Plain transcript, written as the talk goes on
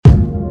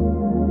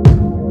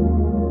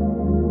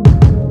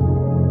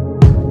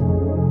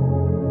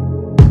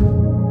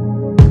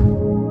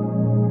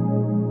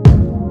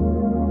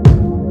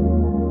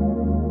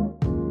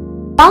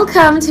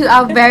Welcome to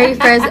our very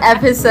first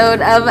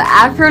episode of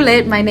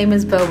Afrolit. My name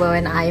is Bobo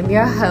and I am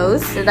your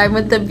host, and I'm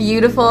with the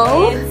beautiful...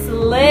 It's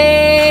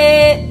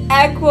lit,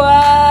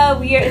 Equa.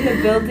 We are in the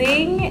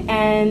building,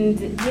 and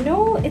you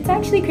know, it's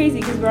actually crazy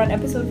because we're on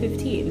episode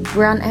 15.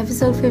 We're on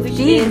episode 15, which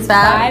is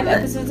 5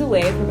 episodes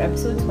away from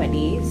episode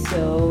 20,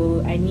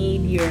 so I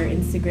need your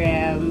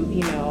Instagram,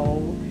 you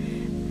know,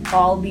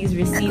 all these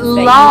receipts that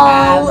you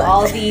have,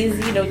 all these,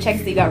 you know, checks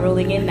that you got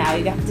rolling in now.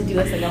 You have to do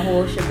us like a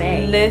whole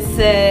shebang.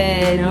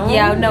 Listen,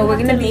 you know? We're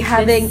going to be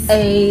having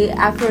a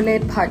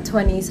Afrolit Part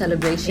 20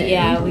 celebration.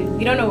 Yeah,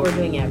 we don't know what we're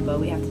doing yet, but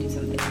we have to do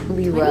something.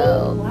 We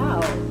will.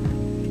 Wow.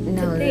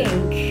 No, to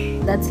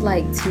think. That's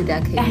like 2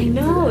 decades. I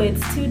know,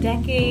 it's 2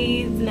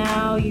 decades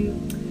now.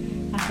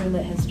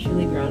 Afrolit has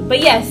truly grown.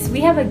 But yes,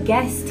 we have a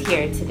guest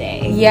here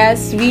today.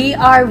 Yes, we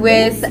are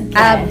with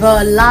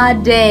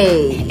Abolade,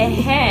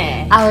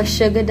 our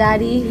sugar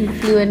daddy who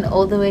flew in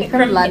all the way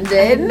from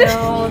London.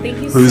 No, thank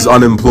you. Who's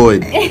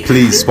unemployed?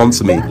 Please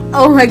sponsor me.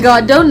 Oh my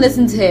God! Don't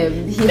listen to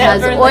him. He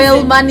has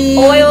oil money.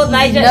 Oil,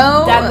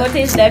 Nigel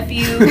Dangote's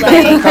nephew,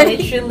 like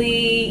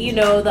literally, you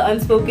know, the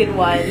unspoken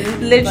one.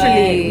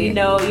 Literally,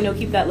 but, you know,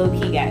 keep that low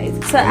key, guys.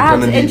 So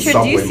Abs,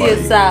 introduce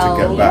yourself.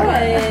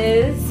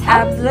 Yes,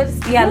 Abs,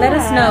 let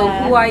us know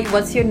who are you,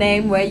 what's your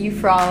name, where are you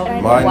from,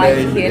 My why name are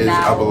you here is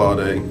now?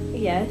 Abolade.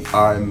 Yes.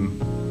 I'm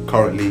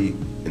currently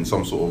in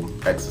some sort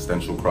of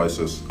existential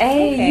crisis.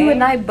 Hey, okay. You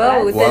and I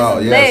both. Wow,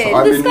 yes. Lit.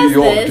 I'm in New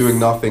York this. doing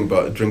nothing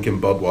but drinking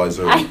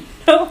Budweiser. I know.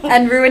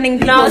 And ruining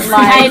people's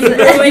lives. And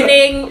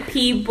ruining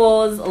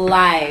people's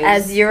lives.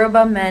 As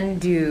Yoruba men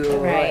do.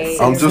 Right.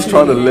 I'm just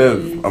trying to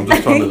live.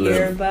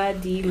 Yoruba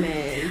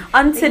demon.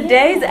 On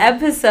today's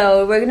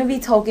episode, we're going to be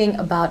talking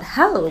about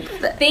health.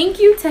 Thank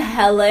you to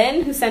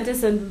Helen, who sent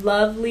us a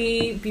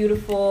lovely,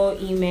 beautiful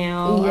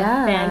email,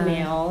 fan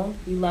mail.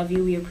 We love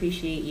you. We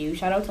appreciate you.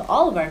 Shout out to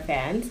all of our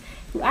fans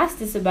who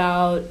asked us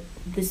about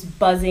this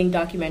buzzing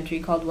documentary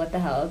called What the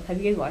Health. Have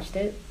you guys watched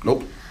it?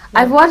 Nope.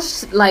 I've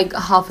watched like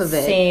half of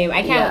it. Same.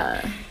 I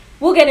can't. Yeah.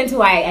 We'll get into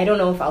why. I don't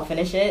know if I'll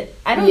finish it.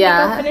 I don't think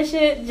I'll finish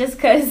it just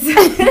because.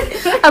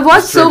 I've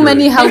watched so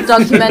many health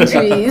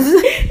documentaries.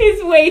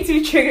 It's way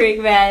too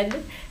triggering, man.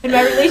 And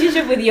my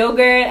relationship with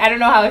yogurt, I don't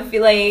know how I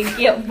feel like.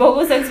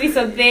 Bobo sends me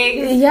some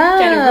things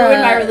trying to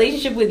ruin my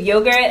relationship with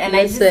yogurt, and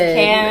I just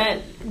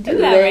can't do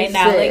that right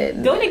now.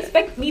 Like, don't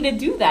expect me to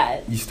do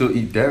that. You still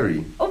eat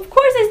dairy? Of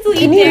course I still eat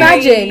dairy. Can you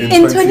imagine?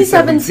 In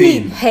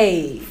 2017.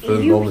 Hey.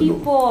 You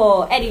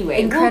people. Anyway,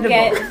 Incredible.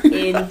 We'll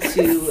get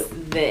into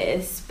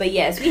this. But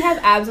yes, we have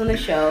Abs on the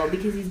show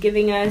because he's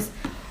giving us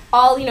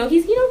all, he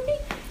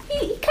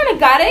kind of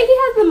got it. He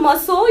has the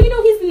muscle.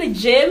 He's in the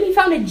gym. He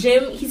found a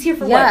gym. He's here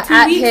for 2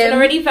 weeks and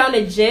already found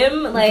a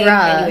gym. Like,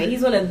 anyway,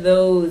 he's one of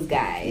those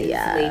guys,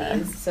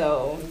 ladies.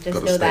 So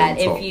just know that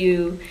if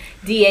you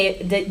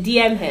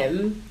DM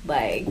him,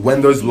 like,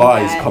 when those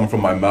lies come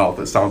from my mouth,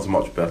 it sounds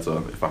much better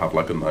if I have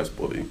like a nice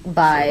body.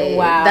 Bye.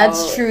 Wow,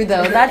 that's true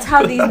though. That's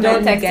how these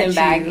don't text him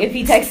back if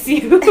he texts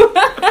you.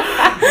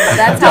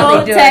 That's how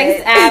they do it. Don't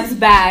text Abs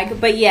back.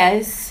 But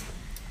yes.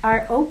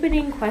 Our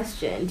opening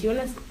question. Do you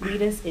want to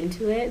lead us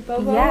into it,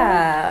 Bobo?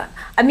 Yeah.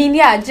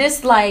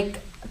 Just like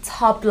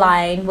top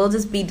line, we'll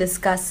just be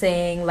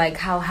discussing like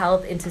how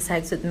health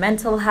intersects with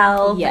mental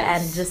health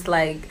and just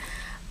like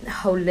the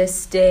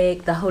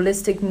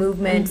holistic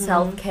movement,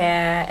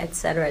 self-care,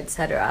 etc.,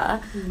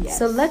 etc. Yes.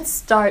 So let's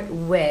start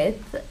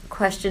with a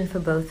question for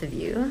both of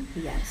you.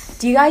 Yes.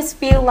 Do you guys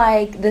feel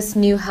like this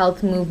new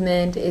health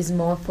movement is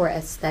more for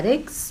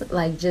aesthetics,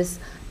 like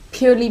just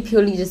purely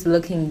just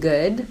looking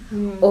good,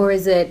 or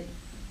is it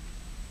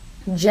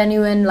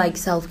genuine like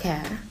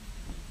self-care?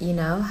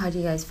 How do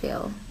you guys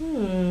feel?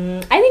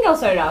 I think I'll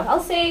start it off.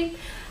 I'll say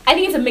I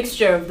think it's a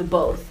mixture of the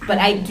both, but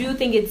I do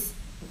think it's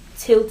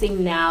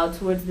tilting now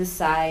towards the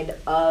side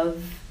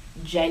of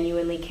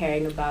genuinely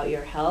caring about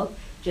your health,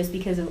 just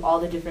because of all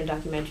the different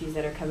documentaries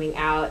that are coming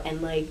out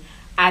and like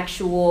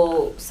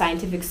actual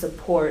scientific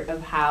support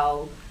of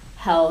how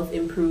health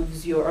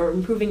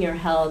improving your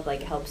health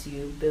like helps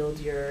you build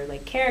your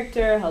like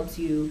character, helps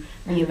you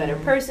be a better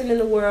person in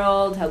the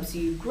world, helps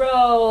you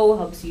grow,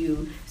 helps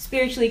you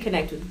spiritually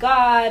connect with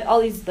God,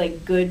 all these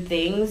like good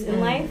things in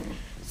life.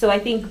 So I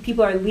think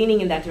people are leaning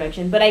in that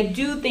direction, but I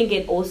do think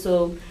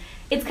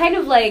it's kind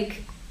of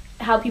like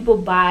how people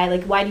buy,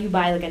 like, why do you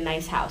buy like a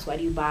nice house? Why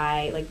do you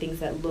buy like things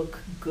that look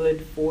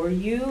good for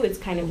you? It's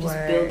kind of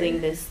just building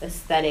this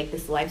aesthetic,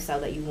 this lifestyle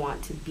that you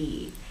want to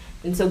be.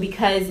 And so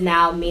because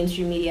now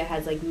mainstream media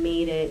has like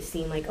made it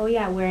seem like, oh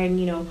yeah,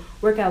 wearing,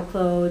 workout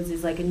clothes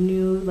is like a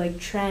new like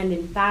trend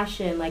in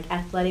fashion, like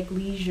athletic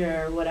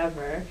leisure or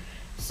whatever.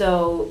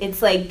 So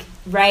it's like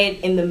right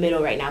in the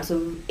middle right now.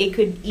 So it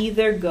could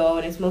either go,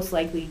 and it's most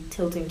likely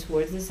tilting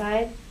towards the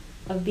side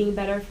of being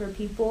better for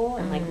people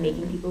and like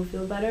making people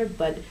feel better,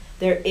 but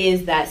there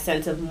is that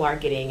sense of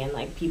marketing and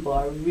like people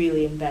are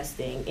really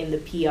investing in the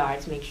PR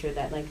to make sure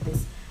that like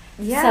this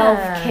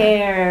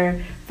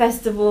self-care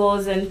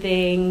festivals and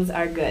things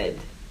are good.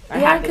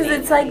 Yeah, because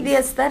it's like the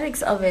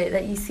aesthetics of it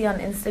that you see on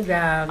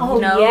Instagram. Oh,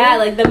 you know? Yeah,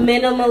 like the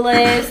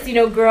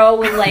minimalist, girl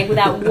with like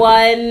that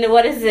one,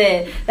 what is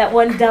it? That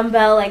one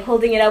dumbbell, like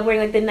holding it up,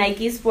 wearing like the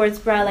Nike sports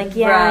bra. Like,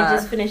 I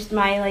just finished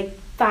my like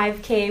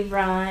 5K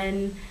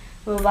run.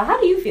 Well, how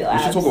do you feel? We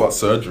should talk about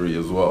surgery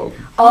as well.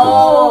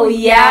 Oh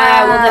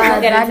yeah,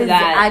 we'll get into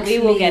that. We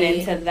will get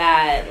into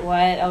that. What?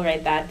 I'll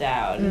write that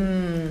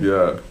down.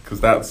 Yeah,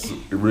 because that's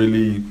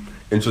really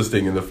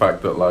interesting in the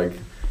fact that like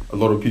a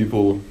lot of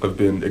people have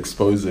been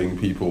exposing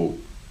people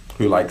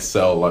who like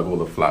sell like all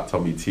the flat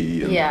tummy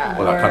tea and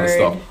all that kind of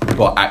stuff,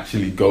 but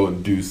actually go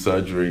and do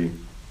surgery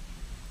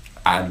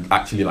and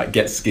actually like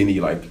get skinny,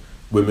 like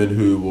women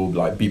who will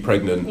like be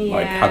pregnant,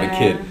 like have a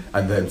kid,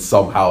 and then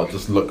somehow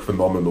just look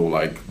phenomenal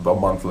like a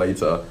month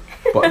later.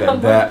 But then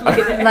they're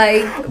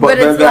like, but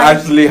then they're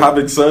actually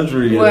having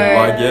surgery. And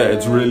like,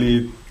 it's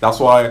really, that's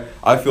why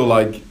I feel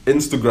like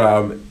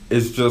Instagram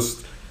is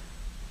just,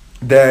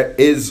 there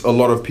is a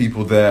lot of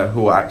people there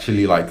who are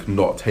actually like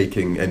not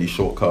taking any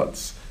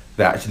shortcuts.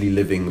 They're actually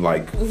living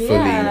like fully,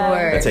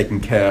 they're taking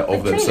care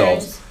of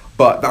themselves.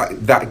 But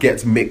that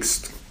gets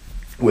mixed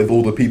with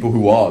all the people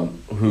who aren't,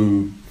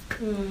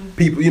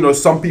 people,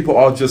 some people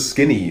are just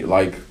skinny,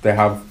 like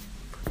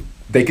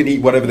they can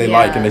eat whatever they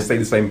like and they stay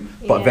the same,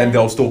 but then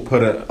they'll still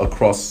put it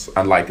across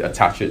and like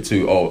attach it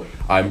to, oh,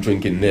 I'm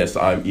drinking this,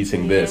 I'm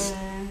eating this.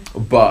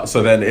 But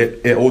so then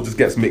it all just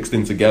gets mixed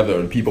in together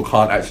and people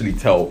can't actually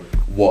tell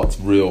what's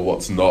real,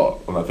 what's not.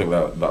 And I think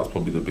that's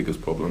probably the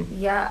biggest problem.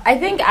 Yeah, I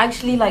think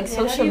actually like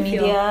social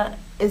media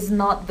is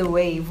not the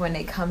wave when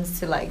it comes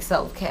to like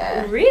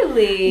self-care.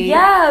 Really?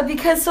 Yeah,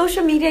 because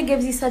social media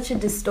gives you such a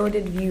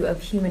distorted view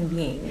of human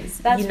beings.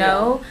 That's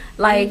real.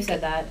 Like you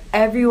said that.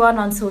 Everyone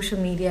on social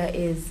media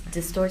is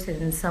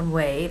distorted in some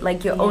way.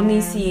 Like you're only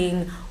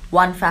seeing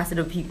one facet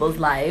of people's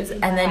lives,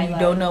 and then you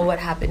don't know what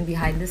happened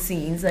behind the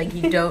scenes. Like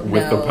you don't know.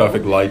 With the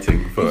perfect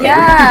lighting for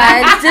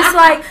it's just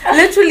like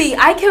literally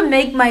I can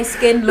make my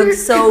skin look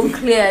so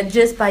clear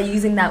just by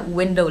using that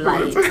window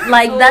light.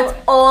 Like that's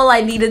all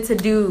I needed to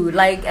do.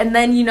 Like, and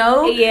then you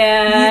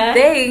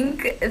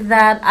think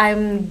that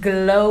I'm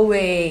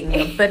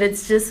glowing, but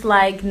it's just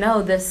like,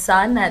 no, the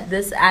sun at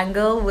this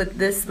angle with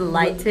this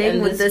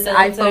lighting with this filter.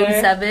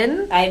 iPhone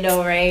 7. I know,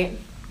 right?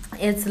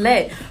 It's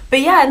lit.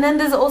 But yeah, and then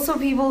there's also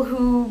people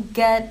who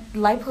get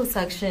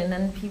liposuction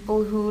and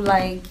people who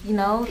like,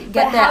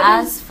 get their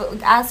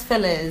ass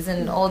fillers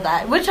and all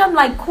that, which I'm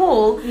like,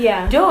 cool.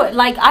 Yeah. Do it.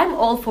 Like, I'm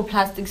all for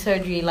plastic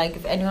surgery. Like,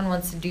 if anyone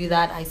wants to do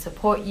that, I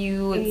support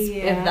you.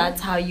 If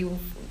that's how you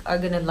are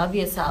going to love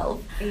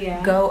yourself,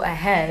 go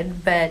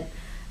ahead. But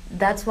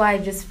that's why I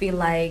just feel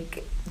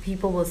like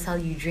people will sell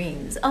you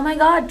dreams. Oh my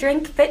God,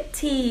 drink fit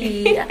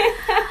tea.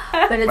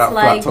 But it's that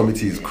like... flat tummy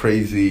tea is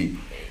crazy.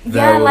 These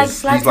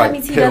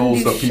like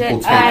pills that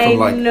people take from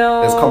like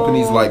there's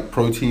companies like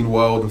Protein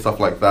World and stuff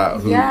like that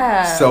who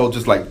sell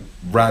just like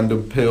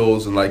random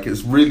pills, and like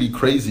it's really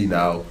crazy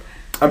now,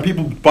 and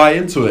people buy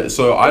into it.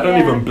 So I don't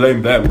even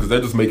blame them because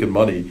they're just making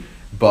money.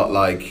 But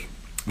like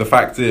the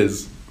fact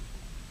is,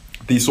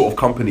 these sort of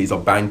companies are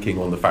banking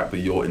on the fact that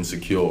you're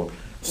insecure.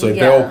 So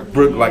they'll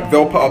put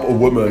up a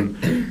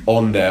woman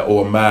on there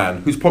or a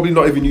man who's probably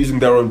not even using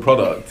their own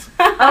product.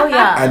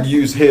 And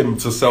use him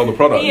to sell the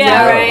product.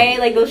 Right?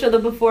 Like they'll show the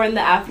before and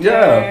the after.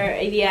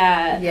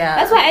 Yeah.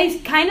 That's why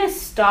I kind of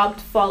stopped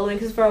following,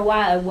 because for a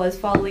while I was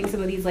following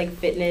some of these like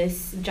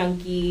fitness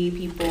junkie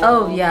people.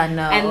 Oh yeah,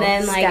 no. And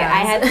then like I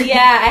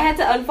had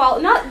to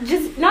unfollow, not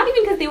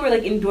even because they were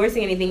like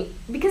endorsing anything,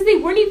 because they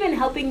weren't even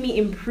helping me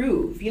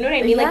improve. You know what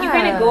I mean? Like you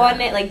kind of go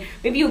on it, like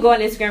maybe you go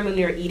on Instagram when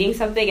you're eating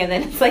something, and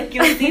then it's like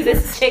you'll see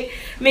this chick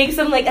make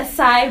some like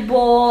acai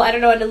bowl, I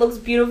don't know, and it looks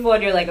beautiful,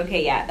 and you're like,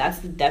 okay, that's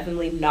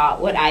definitely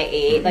not what I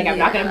ate. Like I'm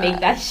not gonna make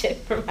that shit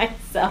for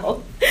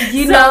myself.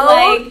 You know,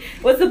 like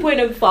what's the point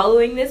of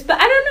following this?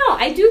 But I don't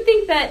know. I do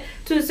think that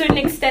to a certain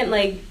extent,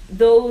 like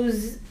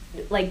those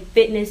like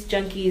fitness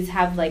junkies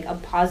have like a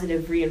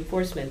positive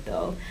reinforcement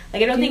though.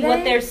 Like I don't think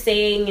what they're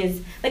saying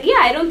is like,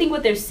 I don't think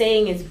what they're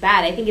saying is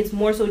bad. I think it's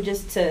more so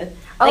just to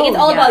like it's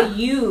all about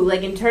you,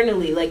 like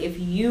internally. Like if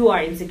you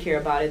are insecure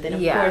about it, then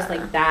of course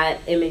like that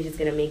image is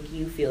gonna make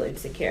you feel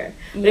insecure.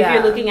 But if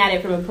you're looking at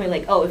it from a point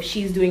like, oh, if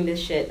she's doing this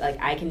shit, like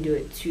I can do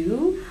it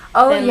too,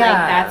 then like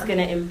that's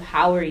gonna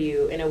empower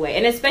you in a way.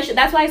 And especially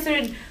that's why I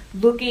started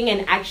looking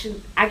and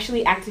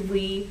actually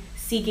actively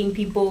seeking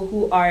people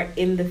who are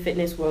in the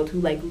fitness world,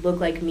 who like look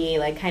like me,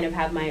 like kind of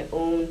have my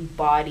own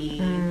body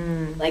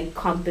like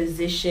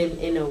composition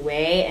in a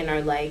way, and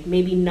are like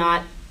maybe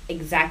not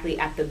exactly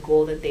at the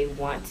goal that they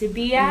want to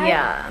be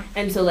at.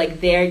 And so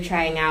like they're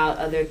trying out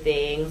other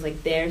things,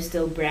 like they're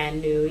still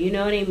brand new, you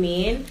know what I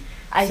mean?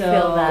 I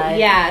feel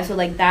that. So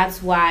like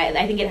that's why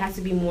I think it has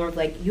to be more of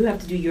like you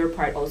have to do your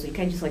part also. You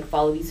can't just like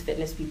follow these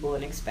fitness people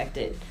and expect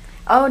it.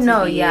 And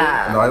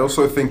I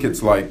also think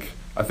it's like,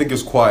 I think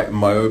it's quite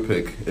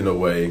myopic in a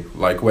way,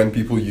 like when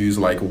people use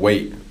like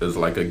weight as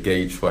like a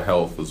gauge for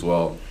health as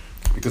well,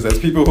 because there's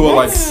people who are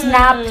like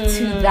snap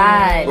to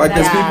that. Like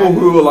there's people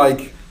who are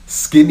like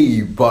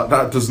skinny, but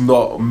that does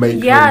not make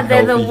them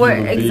healthy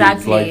human beings.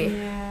 Exactly.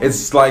 Like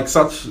it's like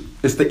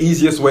it's the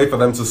easiest way for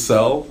them to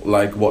sell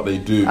like what they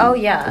do. Oh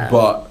yeah.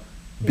 But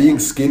being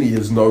skinny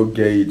is no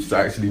gauge to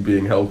actually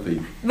being healthy.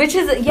 Which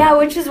is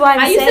why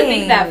I used to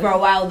think that for a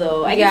while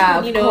though. I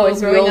guess, you know,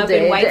 growing up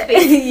in white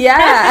space.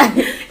 Yeah.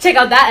 Check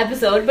out that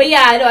episode. But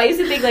yeah, no, I used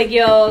to think like,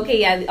 yo, okay,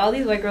 yeah, all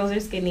these white girls are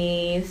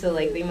skinny, so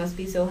like they must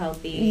be so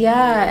healthy.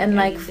 Yeah, and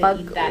like fuck,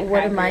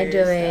 what am I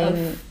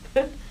doing?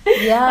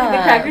 Yeah, like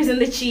the crackers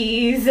and the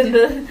cheese and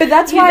the. But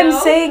that's why I'm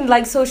saying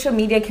like social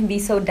media can be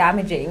so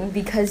damaging,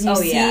 because you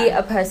see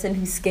a person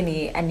who's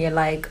skinny and you're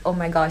like, oh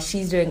my gosh,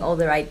 she's doing all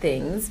the right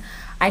things,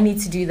 I need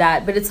to do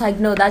that. But it's like,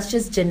 no, that's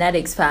just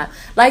genetics, fam.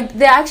 Like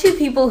there are actually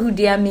people who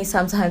DM me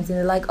sometimes and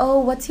they're like, oh,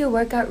 what's your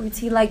workout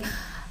routine? Like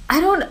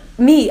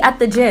me at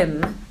the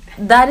gym,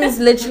 that is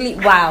literally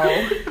wow,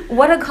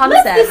 what a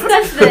concept. Let's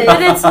discuss this.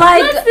 But it's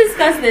like, let's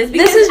discuss this.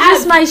 This is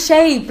just my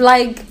shape.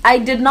 Like I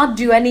did not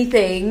do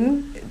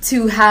anything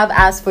to have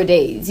ass for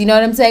days, you know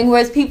what I'm saying?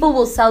 Whereas people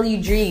will sell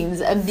you dreams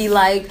and be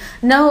like,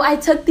 no, I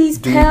took these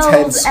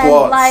pills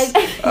and like,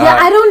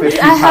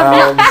 I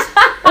have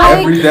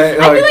every day.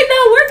 Like, I feel like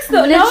that works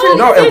though.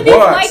 No, it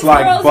works.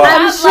 Like, but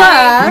I'm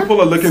sure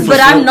people are looking for.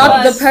 But I'm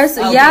not the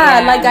person.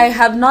 Okay, like I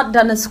have not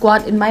done a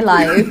squat in my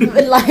life.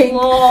 Like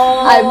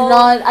I'm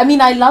not. I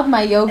mean, I love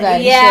my yoga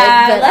and shit.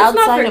 But let's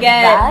outside not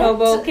forget, of that,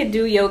 Bobo could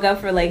do yoga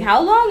for like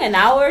how long? An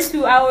hour,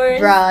 2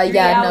 hours? Bruh,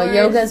 no,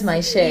 yoga's my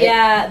shit.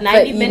 Yeah, 90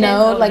 but, minutes. You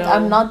know,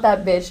 I'm not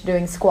that bitch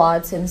doing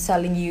squats and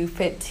selling you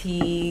fit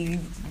tea,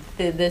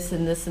 this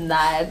and this and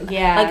that.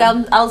 Yeah. Like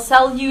I'll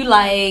sell you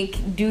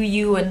like do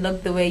you and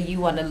look the way you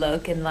want to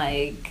look and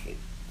like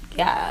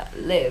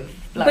live.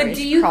 Flourish, but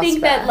do you prosper.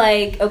 think that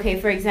like, okay,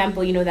 for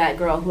example, you know that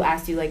girl who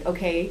asked you like,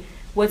 okay,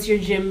 what's your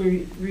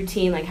gym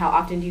routine? Like how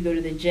often do you go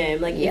to the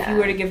gym? Like if you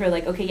were to give her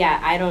like, okay,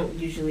 I don't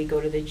usually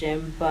go to the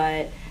gym,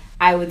 but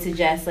I would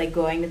suggest like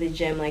going to the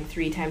gym like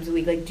 3 times a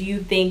week. Like do you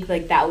think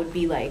like that would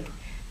be like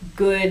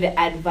good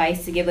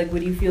advice to give? Like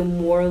would you feel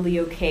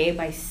morally okay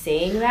by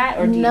saying that,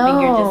 or do you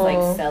think you're just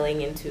like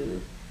selling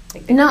into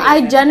like the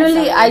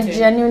I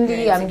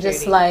genuinely I'm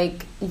just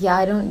like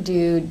I don't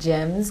do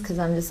gyms because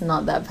I'm just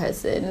not that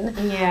person.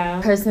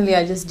 Personally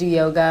I just do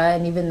yoga,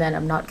 and even then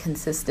I'm not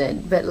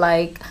consistent, but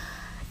like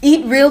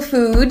eat real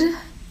food,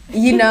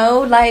 you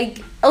know.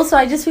 Like also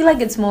I just feel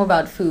like it's more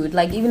about food.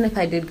 Like even if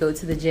I did go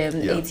to the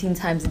gym 18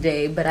 times a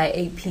day but I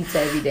ate pizza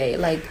every day,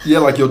 like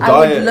like your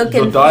diet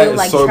is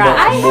like so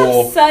trash. much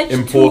more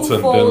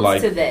important than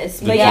like to this.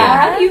 But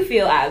how do you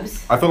feel,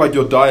 Abs? I feel like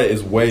your diet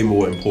is way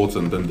more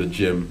important than the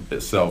gym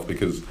itself,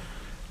 because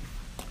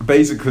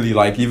basically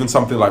like even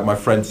something like my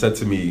friend said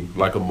to me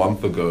like a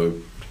month ago,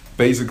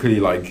 basically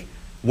like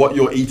what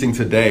you're eating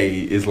today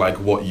is like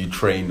what you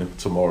train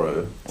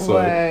tomorrow. So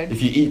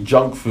if you eat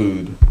junk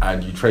food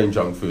and you train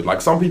junk food,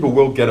 like some people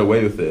will get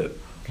away with it,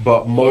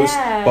 but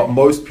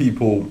most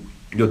people,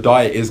 your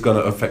diet is going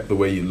to affect the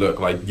way you look.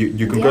 Like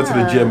you can go to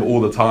the gym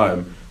all the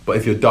time, but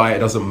if your diet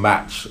doesn't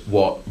match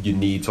what you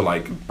need to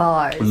like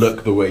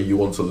look the way you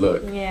want to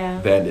look,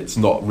 then it's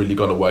not really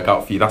going to work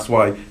out for you. That's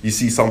why you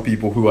see some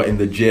people who are in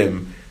the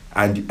gym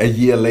and a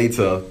year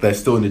later they're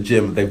still in the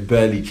gym, they've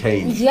barely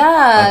changed.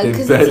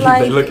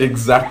 They look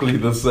exactly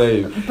the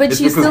same. But it's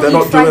because they're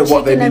not doing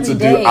what they need to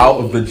do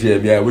out of the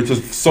gym, which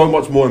is so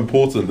much more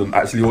important than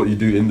actually what you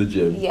do in the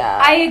gym.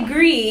 I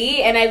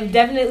agree, and I've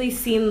definitely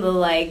seen the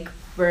like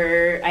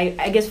for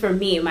I guess for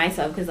me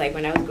myself, because like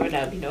when I was growing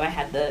up, you know, I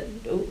had to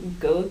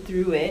go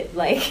through it,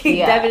 like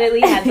definitely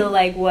had to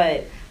like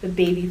the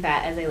baby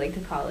fat, as I like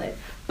to call it,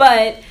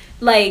 but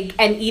like,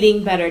 and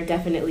eating better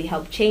definitely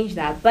helped change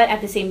that. But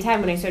at the same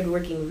time, when I started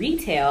working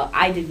retail,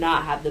 I did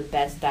not have the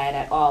best diet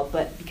at all.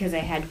 But because I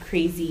had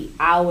crazy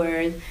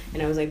hours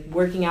and I was like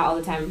working out all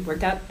the time,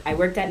 I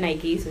worked at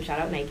Nike, so shout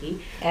out Nike.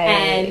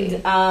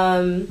 Hey.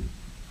 And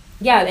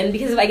and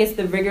because of, I guess,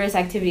 the rigorous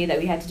activity that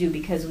we had to do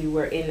because we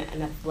were in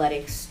an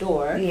athletic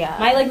store.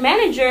 My like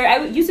manager,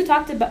 I used to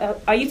talk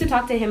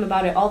to him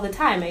about it all the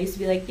time. I used to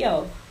be like,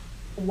 yo,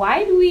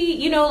 why do we,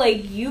 you know,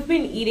 like, you've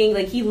been eating,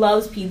 like, he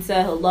loves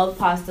pizza, he'll love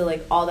pasta,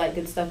 like, all that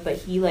good stuff, but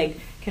he, like,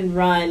 can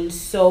run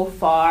so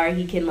far,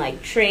 he can,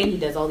 like, train, he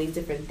does all these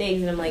different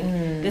things, and I'm like,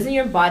 doesn't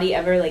your body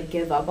ever, like,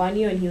 give up on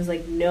you? And he was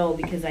like, no,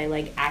 because I,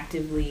 like,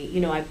 actively, you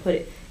know, I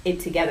put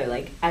it together,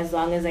 like, as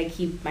long as I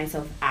keep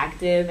myself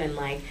active and,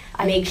 like,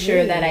 make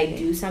sure that I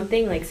do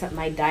something, like,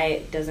 my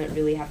diet doesn't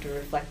really have to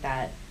reflect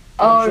that.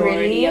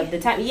 Majority of the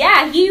time.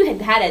 Yeah, he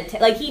had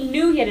he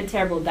knew he had a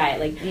terrible diet.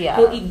 Like,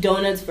 he'll eat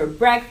donuts for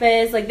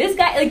breakfast. Like, this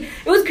guy, like,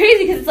 it was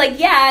crazy because it's like,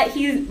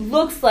 he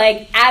looks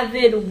like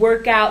avid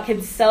workout,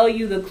 can sell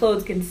you the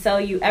clothes, can sell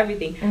you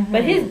everything.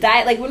 But his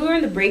diet, like, when we were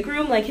in the break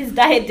room, like, his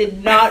diet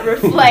did not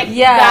reflect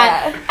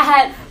that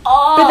at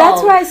all. But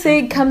that's why I say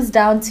it comes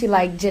down to,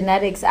 like,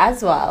 genetics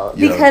as well.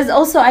 Because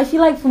also, I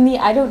feel like for me,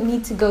 I don't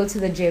need to go to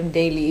the gym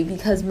daily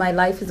because my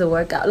life is a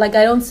workout. Like,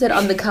 I don't sit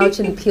on the couch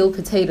and peel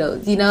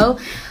potatoes, you know?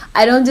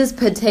 I don't just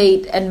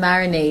potate and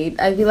marinate.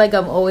 I feel like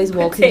I'm always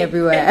walking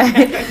everywhere.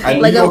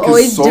 Like I'm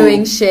always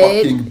doing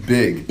shit. Fucking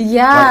big.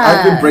 Yeah. Like,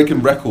 I've been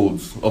breaking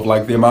records of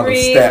like the amount of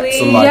steps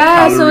and like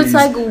calories. So it's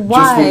like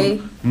why?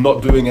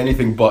 not doing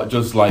anything but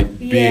just like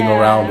being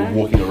around and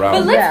walking around.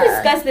 But let's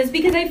discuss this,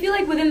 because I feel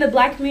like within the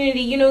Black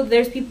community, you know,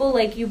 there's people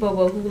like you,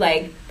 Bobo, who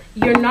like,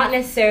 you're not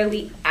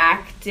necessarily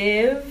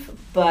active,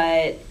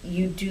 but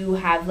you do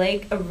have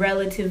like a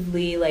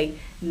relatively like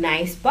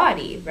nice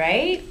body,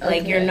 right? Okay.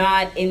 Like you're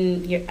not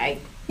in your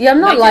I'm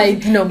not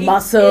like you know,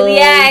 muscle.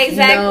 Yeah,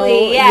 exactly.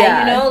 You know? Yeah,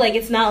 you know, like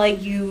it's not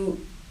like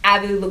you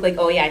avidly look like,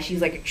 oh yeah,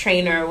 she's like a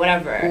trainer or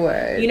whatever.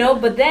 Word. You know,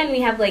 but then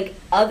we have like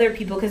other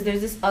people, because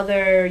there's this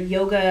other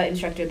yoga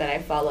instructor that I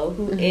follow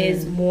who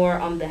is more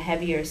on the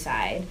heavier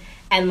side,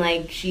 and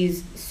like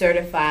she's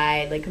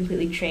certified, like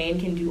completely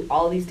trained, can do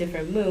all these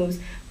different moves,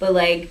 but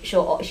like she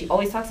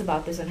always talks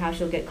about this and how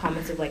she'll get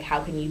comments of like,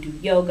 how can you do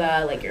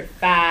yoga, like you're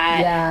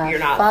fat, you're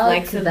not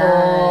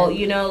flexible,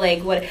 you know,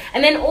 like what.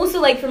 And then also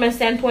like from a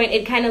standpoint,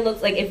 it kind of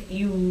looks like, if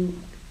you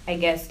I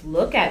guess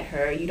look at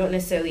her, you don't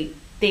necessarily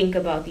think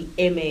about the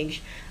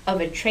image of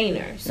a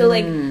trainer. So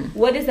like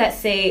what does that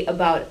say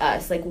about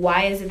us? Like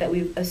why is it that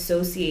we've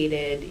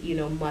associated, you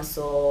know,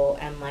 muscle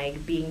and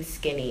like being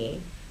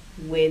skinny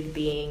with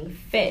being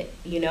fit,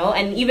 you know?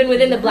 And even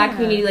within the Black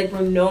community, like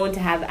we're known to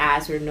have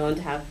ass, we're known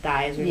to have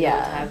thighs, we're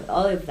known to have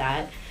all of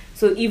that.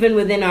 So even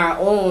within our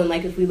own,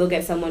 like if we look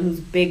at someone who's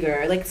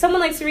bigger, like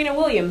someone like Serena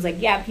Williams,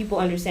 like yeah, people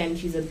understand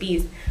she's a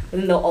beast, but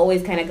then they'll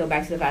always kind of go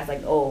back to the fact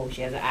like, oh,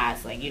 she has an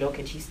ass, like, you know,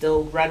 can she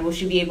still run? Will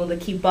she be able to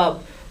keep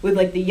up with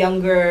like the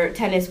younger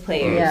tennis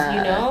players?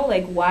 You know,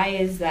 like why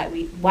is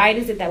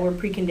it that we're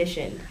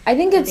preconditioned? I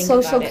think it's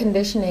social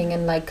conditioning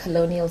and like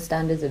colonial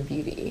standards of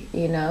beauty,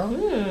 you know?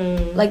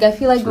 Like I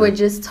feel like we're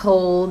just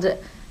told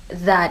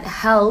that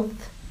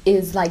health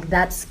is like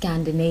that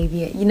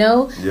Scandinavian, you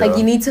know? Like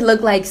you need to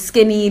look like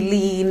skinny,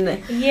 lean.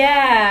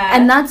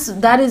 And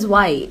that is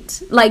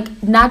white.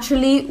 Like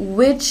naturally,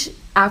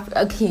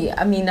 okay,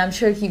 I mean, I'm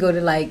sure if you go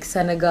to like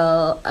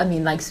Senegal, I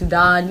mean like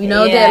Sudan, you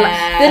know,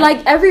 they're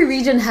like every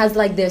region has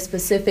like their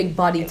specific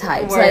body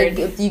types. Like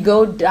if you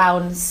go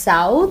down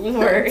south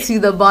to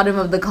the bottom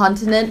of the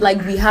continent,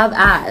 like we have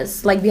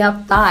ass, like we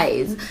have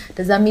thighs.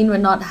 Does that mean we're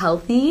not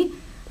healthy?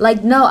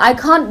 Like no, I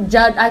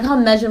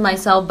can't measure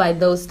myself by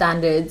those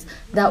standards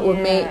that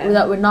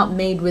were not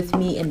made with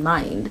me in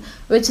mind.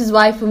 Which is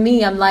why for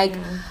me, I'm like,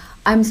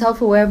 I'm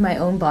self-aware of my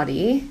own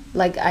body.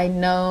 Like I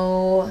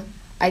know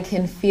I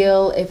can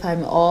feel if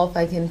I'm off.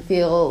 I can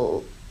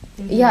feel,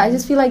 I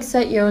just feel like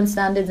set your own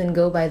standards and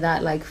go by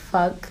that. Like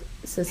fuck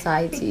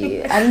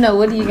society. I don't know.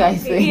 What do you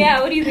guys think?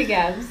 What do you think,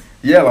 Abs?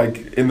 Yeah,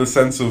 like in the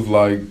sense of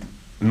like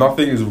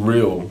nothing is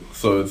real.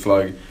 So it's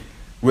like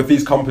with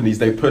these companies,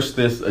 they push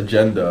this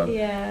agenda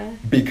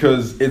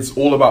because it's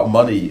all about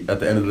money at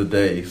the end of the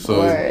day.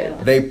 So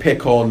they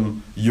pick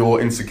on your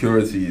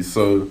insecurities.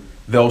 So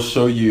they'll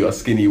show you a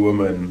skinny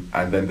woman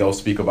and then they'll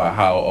speak about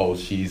how, oh,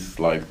 she's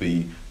like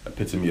the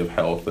epitome of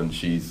health and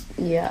she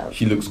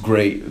looks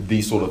great,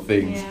 these sort of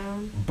things.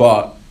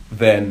 But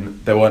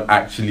then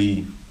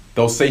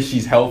they'll say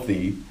she's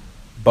healthy,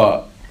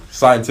 but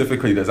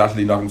scientifically there's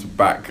actually nothing to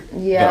back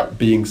that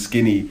being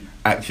skinny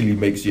actually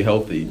makes you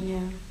healthy.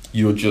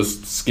 You're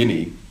just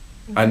skinny.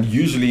 And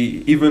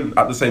usually, even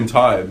at the same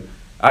time,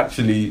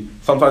 actually,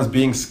 sometimes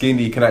being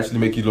skinny can actually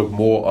make you look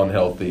more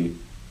unhealthy.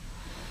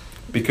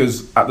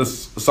 Because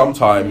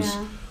sometimes,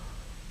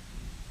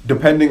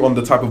 depending on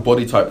the type of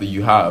body type that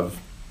you have,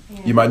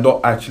 you might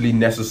not actually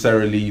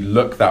necessarily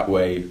look that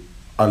way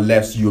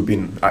unless you've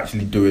been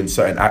actually doing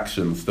certain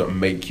actions that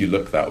make you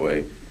look that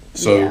way.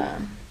 So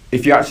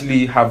if you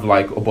actually have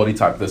like a body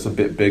type that's a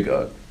bit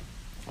bigger,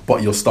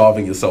 but you're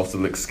starving yourself to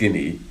look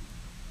skinny,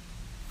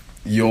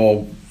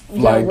 you're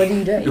like, what do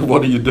you do?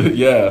 What do you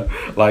do?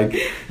 Like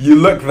you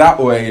look that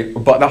way,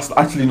 but that's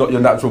actually not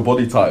your natural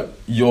body type.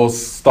 You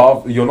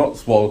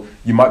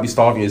might be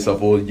starving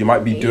yourself, or you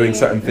might be doing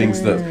certain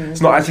things that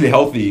it's not actually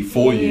healthy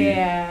for you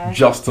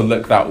just to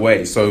look that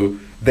way. So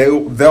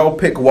they'll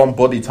pick one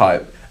body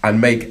type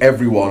and make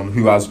everyone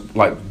who has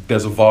like,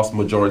 there's a vast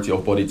majority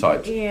of body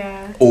types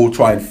all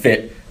try and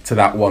fit to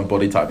that one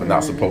body type, and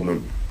that's the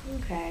problem.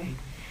 Okay.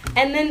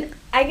 And then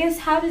I guess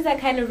how does that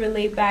kind of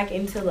relate back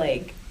into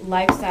like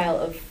lifestyle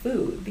of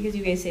food? Because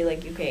you guys say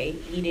like, okay,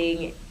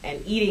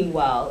 eating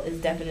well is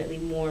definitely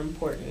more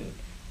important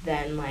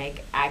than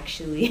like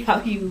actually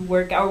how you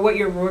work out or what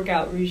your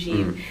workout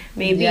regime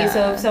may be.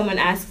 So if someone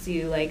asks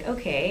you like,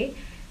 okay,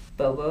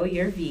 Bobo,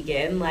 you're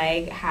vegan,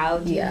 like how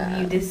do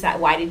you decide,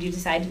 why did you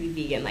decide to be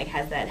vegan? Like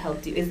has that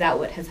helped you, is that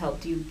what has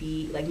helped you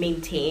be like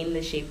maintain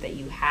the shape that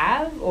you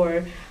have,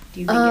 or do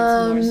you think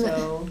it's more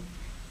so?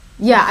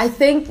 I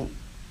think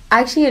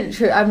actually,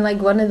 I'm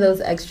like one of those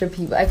extra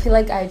people. I feel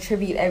like I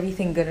attribute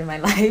everything good in my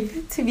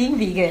life to being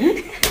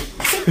vegan.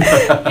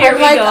 I'm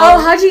like, oh,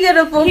 how'd you get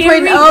a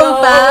 4.0,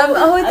 fam?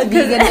 Oh, it's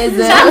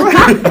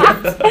veganism.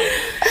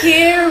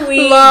 Here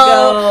we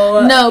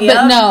go. No,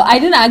 but no, I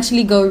didn't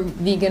actually go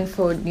vegan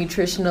for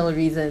nutritional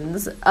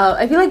reasons.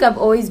 I feel like I've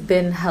always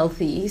been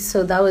healthy,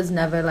 so that was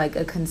never like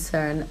a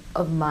concern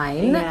of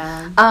mine.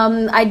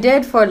 I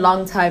did for a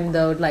long time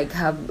though, like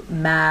have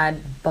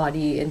mad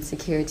body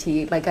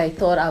insecurity. Like, I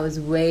thought I was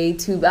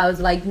I was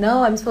like,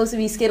 no, I'm supposed to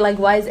be skinny. Like,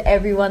 why is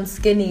everyone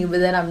skinny, but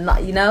then I'm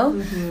not, you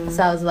know?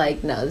 So I was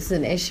like, no, this is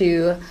an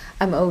issue.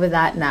 I'm over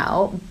that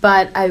now.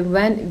 But I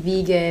went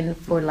vegan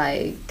for,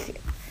 like,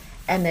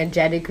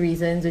 energetic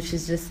reasons, which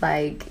is just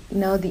like, you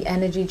know, the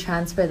energy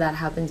transfer that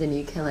happens when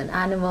you kill an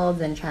animal,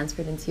 then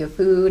transferred into your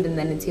food, and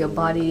then into your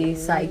body,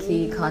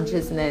 psyche,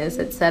 consciousness,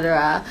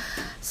 etc.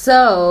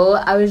 So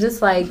I was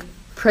just like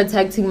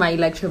protecting my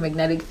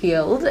electromagnetic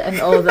field and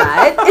all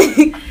that.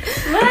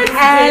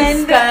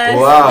 And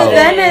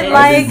then it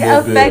like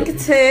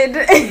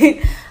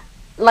affected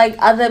like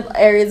other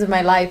areas of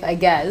my life, I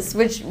guess,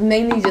 which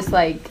mainly just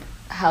like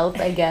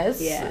health, I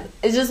guess. Yeah.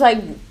 It's just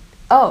like,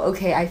 oh,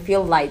 okay, I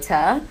feel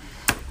lighter.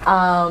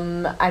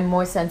 I'm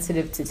more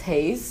sensitive to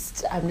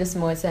taste. I'm just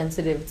more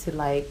sensitive to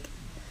like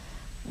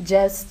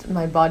just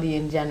my body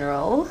in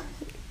general.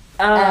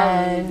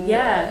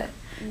 Yeah.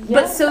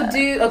 But so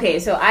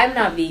I'm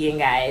not vegan,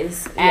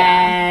 guys,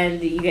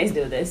 and you guys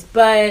know this,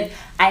 but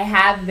I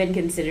have been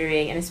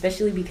considering, and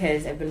especially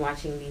because I've been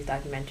watching these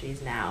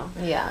documentaries now.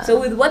 Yeah. So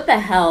with What the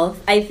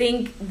Health, I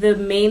think the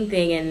main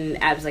thing, and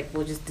I was like,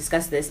 we'll just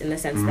discuss this in the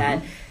sense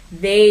that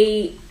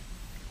they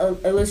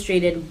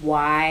illustrated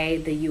why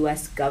the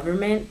U.S.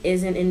 government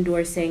isn't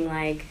endorsing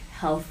like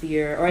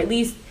healthier, or at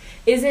least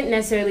isn't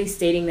necessarily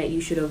stating that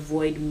you should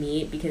avoid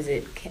meat because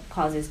it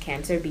causes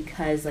cancer,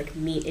 because like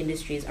meat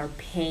industries are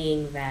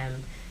paying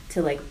them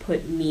to like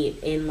put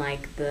meat in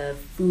like the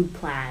food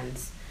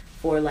plans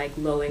for like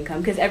low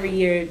income, because every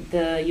year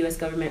the U.S.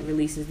 government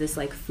releases this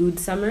like food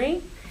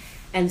summary,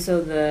 and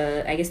so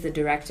the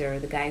director,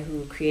 the guy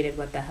who created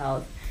What the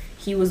Health,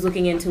 he was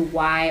looking into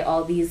why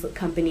all these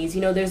companies, you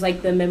know, there's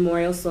like the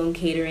Memorial Sloan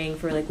Catering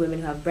for like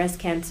women who have breast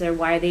cancer.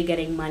 Why are they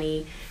getting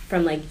money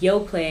from like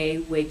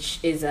Yoplait, which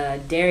is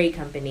a dairy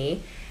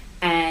company?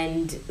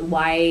 And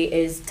why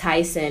is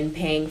Tyson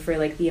paying for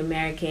like the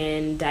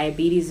American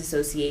Diabetes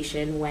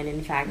Association when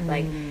in fact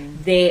like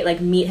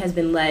meat has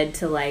been led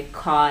to like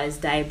cause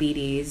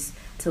diabetes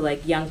to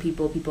like young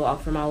people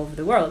from all over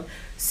the world.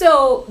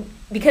 So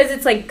because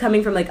it's like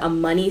coming from like a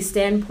money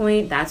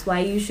standpoint, that's why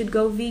you should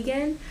go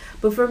vegan.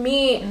 But for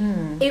me,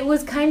 it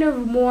was kind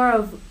of more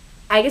of,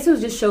 I guess it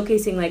was just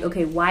showcasing like,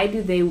 okay, why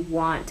do they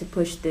want to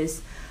push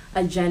this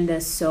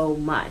agenda so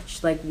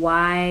much? Like,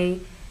 why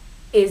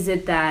is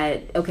it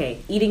that, okay,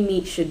 eating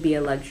meat should be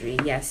a luxury?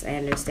 Yes, I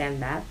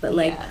understand that. But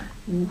like,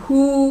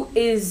 who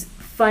is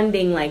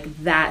funding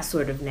like that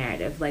sort of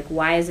narrative? Like,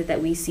 why is it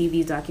that we see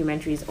these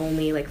documentaries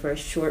only like for a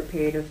short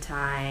period of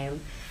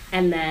time,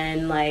 and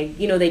then like,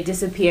 you know, they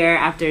disappear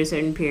after a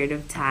certain period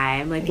of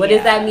time? Like, what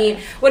does that mean?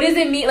 What does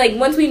it mean? Like,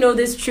 once we know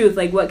this truth,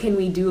 like, what can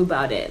we do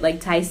about it? Like,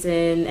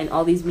 Tyson and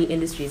all these meat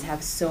industries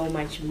have so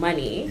much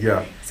money.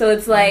 Yeah. So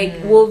it's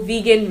like, will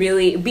vegan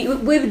really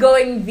with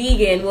going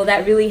vegan, will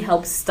that really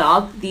help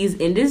stop these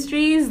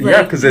industries?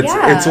 Like, because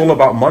it's all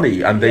about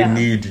money, and they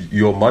need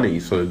your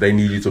money, so they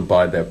need you to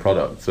buy their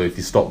product. So if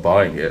you stop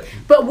buying it,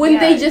 but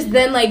wouldn't they just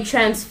then like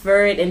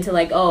transfer it into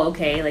like, oh,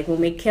 okay, like we'll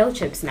make kale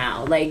chips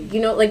now, like,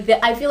 you know, like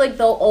I feel like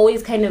they'll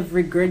always kind of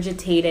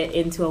regurgitate it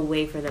into a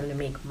way for them to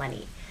make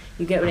money.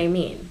 You get what I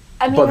mean?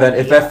 But then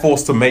if they're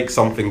forced to make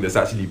something that's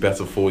actually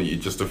better for you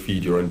just to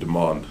feed your own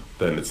demand,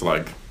 then it's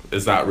like,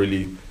 is that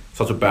really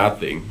such a bad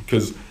thing?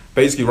 Because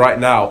basically right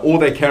now, all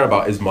they care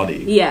about is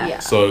money. Yeah.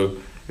 So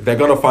if they're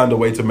going to find a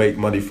way to make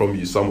money from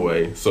you some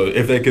way, so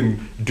if they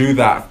can do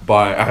that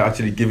by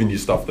actually giving you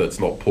stuff that's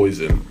not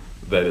poison,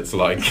 then it's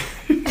like,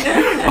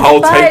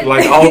 I'm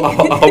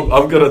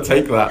gonna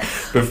take that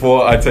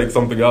before I take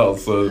something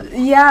else. So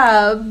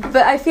yeah,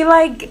 but I feel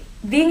like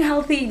being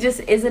healthy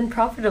just isn't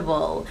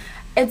profitable.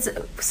 It's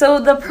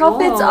so the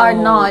profits are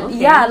not. Okay.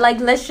 Yeah,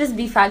 like, let's just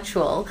be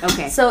factual.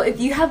 Okay. So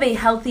if you have a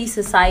healthy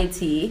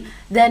society,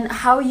 then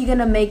how are you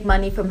gonna make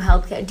money from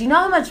healthcare? Do you know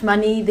how much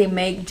money they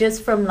make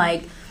just from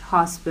like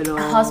hospital,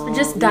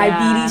 just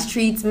diabetes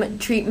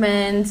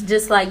treatments,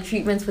 just like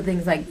treatments for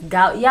things like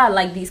gout,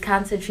 like these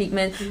cancer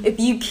treatments. If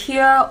you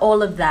cure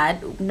all of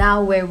that,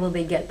 now where will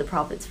they get the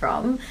profits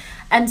from?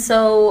 And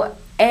so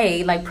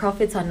like,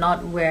 profits are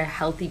not where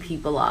healthy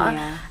people are,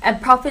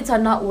 and profits are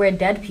not where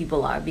dead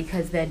people are,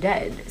 because they're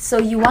dead. So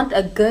you want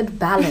a good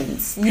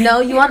balance, you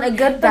know, you want a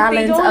good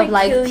balance of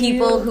like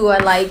people who are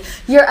like,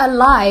 you're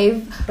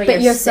alive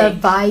but you're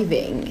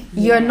surviving.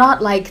 You're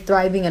not like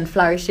thriving and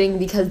flourishing,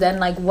 because then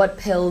like, what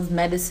pills,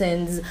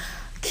 medicines,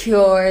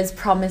 cures,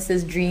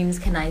 promises, dreams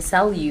can I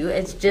sell you?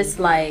 It's just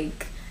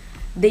like,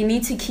 they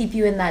need to keep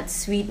you in that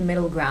sweet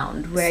middle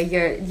ground where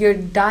you're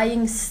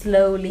dying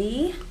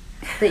slowly,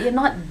 but you're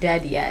not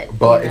dead yet.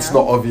 But you know? It's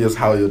not obvious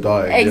how you're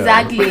dying.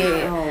 Exactly.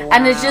 Yeah. Oh, wow.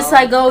 And it's just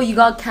like, oh, you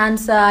got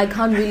cancer. I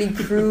can't really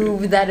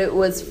prove that it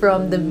was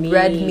from the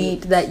red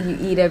meat that you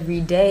eat every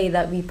day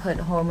that we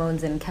put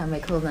hormones and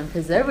chemicals and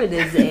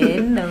preservatives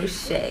in. No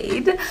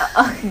shade.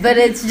 But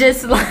it's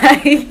just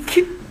like,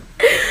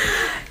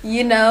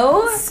 you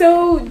know?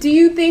 So do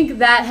you think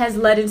that has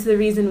led into the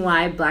reason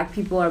why Black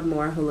people are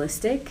more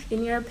holistic,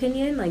 in your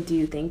opinion? Like, do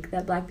you think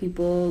that Black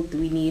people, do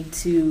we need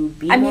to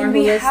be more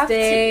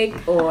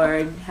holistic?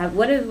 Or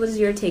what is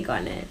your take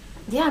on it?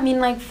 Yeah, I mean,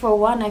 like, for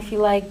one, I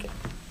feel like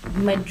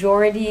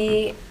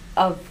majority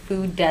of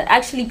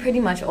actually pretty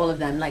much all of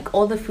them, like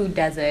all the food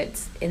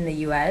deserts in the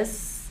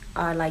US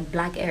are like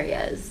black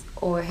areas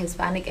or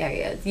Hispanic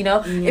areas, you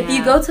know? If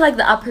you go to like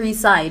the Upper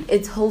East Side,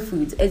 it's Whole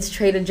Foods, it's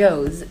Trader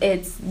Joe's,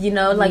 it's, you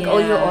know, like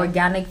all your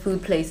organic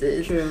food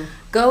places. True.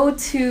 Go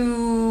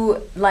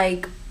to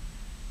like,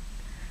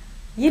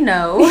 you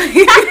know.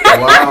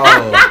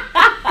 Wow.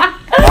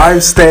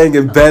 I'm staying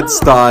in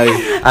Bed-Stuy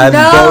and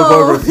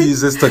Bobo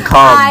refuses to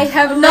come. I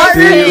have not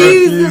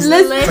refused.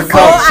 Listen, to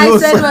come. I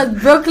said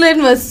was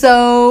Brooklyn was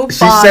so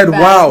She said,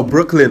 wow,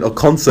 Brooklyn, a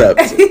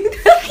concept.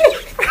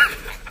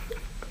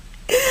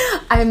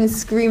 I'm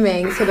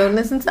screaming, so don't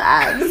listen to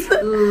Abs.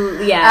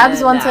 Yeah.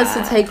 Abs wants us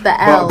to take the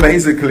L. But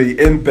basically,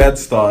 in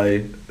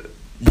Bed-Stuy,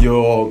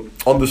 you're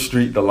on the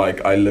street that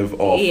like I live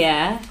off.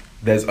 Yeah.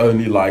 There's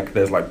only like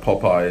there's like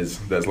Popeyes,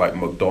 there's like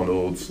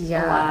McDonald's,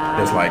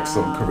 there's like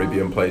some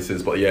Caribbean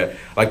places, but yeah,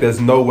 like there's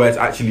nowhere to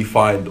actually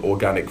find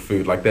organic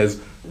food. Like there's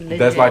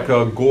like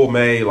a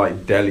gourmet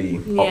like deli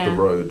up the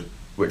road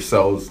which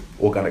sells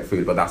organic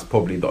food, but that's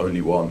probably the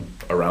only one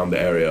around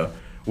the area.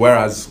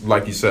 Whereas,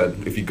 like you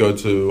said, if you go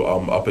to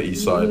Upper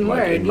East Side,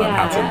 like in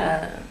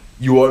Manhattan,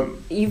 you won't.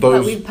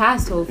 We've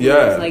passed Whole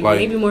Foods, like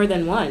maybe more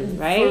than one,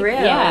 right? For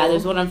real. Yeah,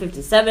 there's one on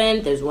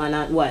 57th. There's one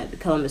on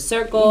Columbus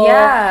Circle.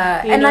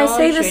 Yeah, and I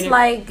say this Trader-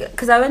 like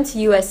because I went to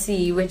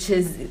USC, which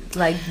is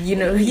like you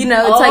know, it's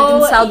like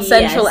in South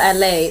Central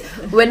LA.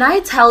 When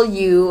I tell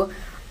you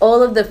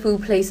all of the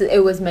food places,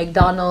 it was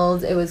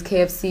McDonald's, it was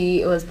KFC,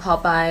 it was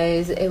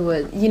Popeyes, it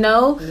was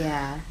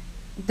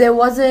there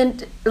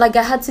wasn't like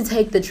I had to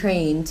take the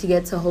train to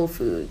get to Whole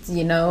Foods,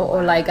 you know,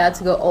 or like I had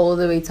to go all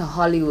the way to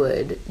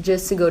Hollywood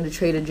just to go to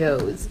Trader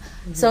Joe's.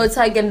 So it's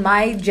like in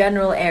my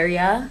general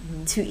area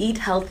to eat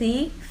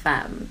healthy,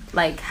 fam.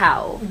 Like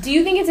how? Do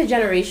you think it's a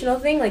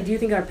generational thing? Like, do you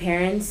think our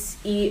parents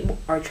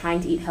are trying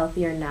to eat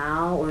healthier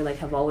now, or like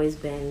have always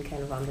been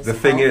kind of on this? The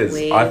thing is,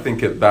 wave? I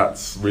think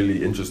that's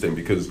really interesting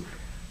because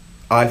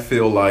I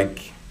feel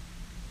like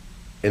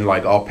in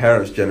like our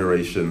parents'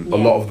 generation, a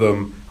lot of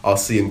them are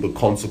seeing the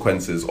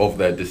consequences of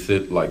their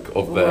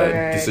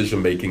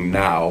decision making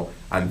now,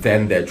 and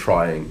then they're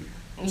trying.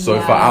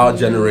 So for our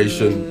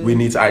generation, we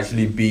need to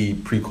actually be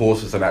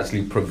precautious and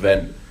actually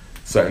prevent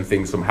certain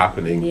things from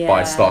happening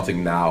by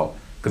starting now.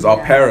 Because our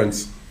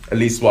parents, at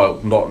least, well,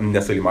 not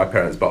necessarily my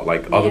parents, but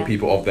like other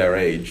people of their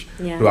age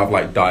who have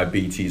like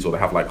diabetes or they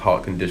have like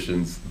heart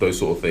conditions, those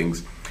sort of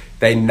things,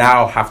 they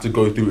now have to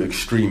go through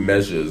extreme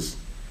measures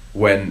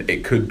when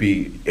it could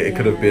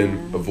have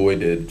been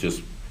avoided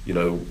just, you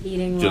know,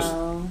 eating just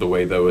the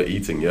way they were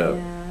eating,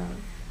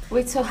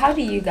 Wait, so how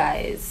do you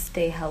guys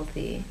stay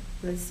healthy?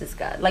 Let's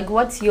discuss. Like,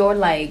 what's your,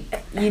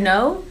 like, you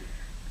know?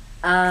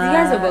 You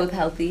guys are both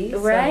healthy.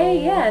 Right?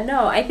 So. Yeah,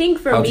 no. I think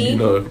for How me... do you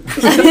know?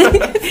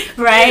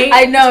 Right?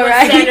 I know,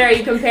 right? Standard are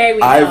you comparing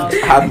with? I've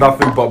had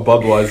nothing but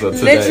Budweiser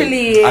today.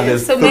 Literally. And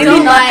it's so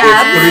maybe not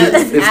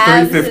Abs. It's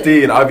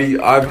 3:15.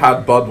 I've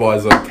had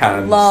Budweiser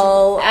cans.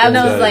 Lol. Abs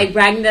was like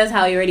bragging to us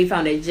how he already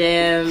found a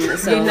gym.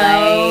 So you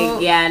know?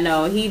 like, yeah,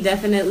 no, he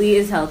definitely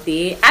is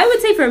healthy. I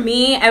would say for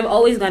me, I've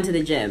always gone to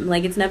the gym.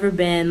 Like it's never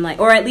been like,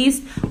 or at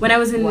least when I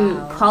was in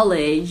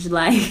college,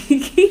 like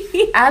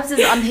Abs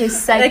is on his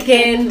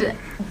second.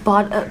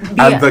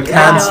 And the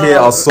cans here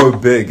are so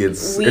big.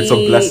 It's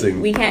a blessing.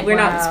 We can't. We're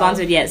not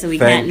sponsored yet, so we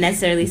can't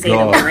necessarily say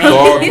the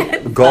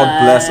brand. God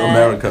bless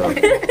America.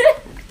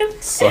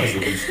 Size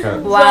of these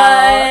cans.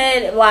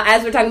 Wow. But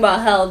as we're talking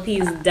about health,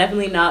 he's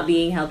definitely not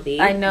being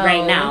healthy. I know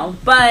right now.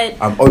 But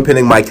I'm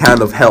opening my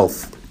can of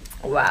health.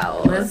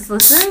 Wow. Let's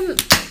listen.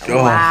 Oh.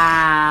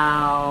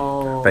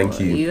 Wow. Thank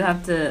you. You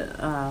have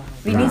to.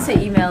 We need to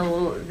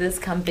email this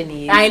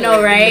company. I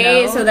know, right?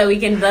 You know? So that we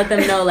can let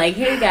them know, like,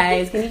 hey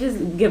guys, can you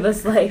just give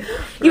us like,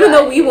 even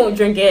though we won't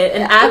drink it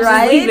and Abs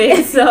is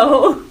leaving,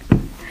 so.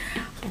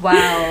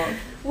 Wow.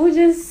 We'll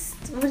just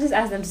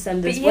ask them to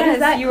send this. But what is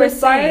that? You were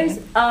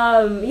saying.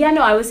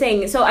 I was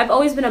saying. So I've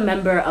always been a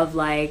member of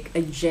like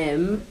a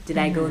gym. Did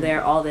I go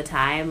there all the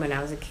time when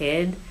I was a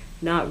kid?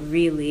 Not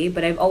really,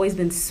 but I've always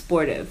been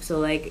sportive. So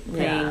like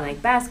playing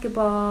like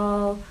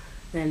basketball,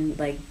 then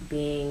like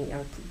doing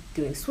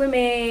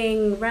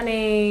swimming,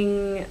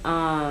 running.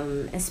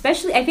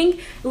 Especially, I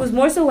think it was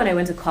more so when I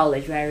went to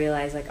college where I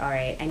realized like, all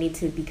right, I need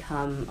to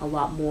become a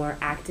lot more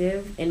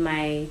active in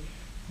my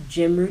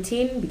gym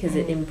routine because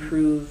it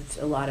improved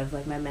a lot of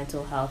like my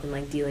mental health and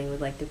like dealing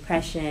with like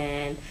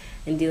depression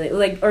and dealing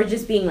like or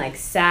just being like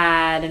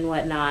sad and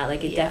whatnot.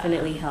 Like it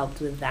definitely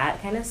helped with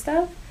that kind of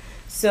stuff.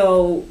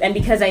 So, and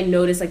because I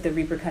noticed like the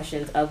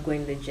repercussions of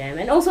going to the gym,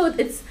 and also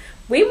it's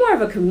way more of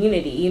a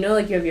community, you know,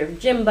 like you have your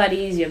gym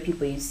buddies, you have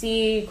people you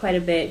see quite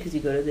a bit because you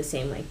go to the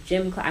same like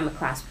gym I'm a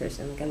class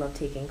person, like I love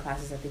taking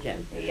classes at the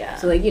gym. Yeah.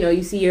 So like, you know,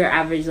 you see your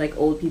average like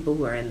old people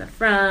who are in the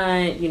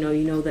front, you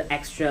know the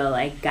extra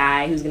like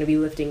guy who's going to be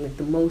lifting like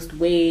the most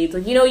weights,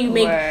 like, you know, you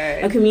make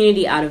a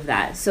community out of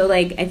that. So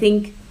like, I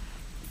think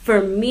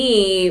for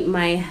me,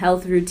 my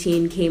health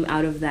routine came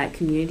out of that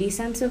community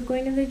sense of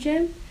going to the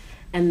gym.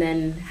 And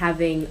then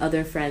having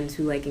other friends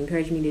who like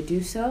encourage me to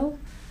do so,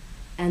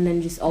 and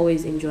then just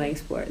always enjoying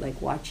sport, like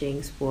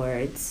watching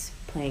sports,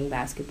 playing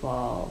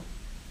basketball,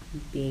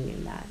 being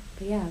in that.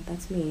 But yeah,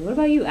 that's me. What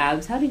about you,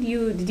 Abs? How were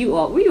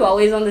you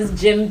always on this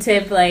gym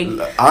tip, like,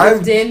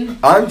 I'm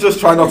just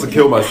trying not to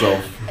kill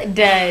myself.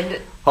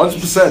 Dead.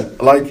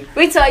 100%. Like,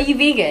 wait, so are you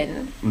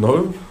vegan?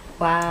 No.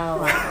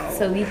 Wow.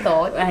 So we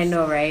thought. I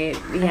know, right?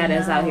 We had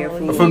us out here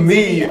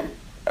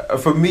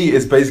for me,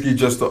 it's basically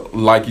just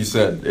like you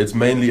said. It's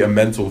mainly a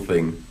mental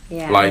thing.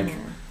 Yeah. Like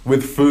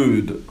with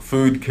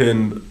food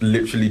can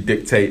literally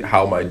dictate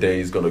how my day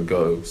is gonna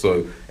go.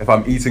 So if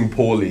I'm eating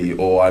poorly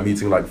or I'm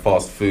eating like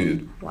fast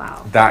food,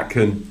 wow, that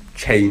can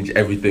change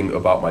everything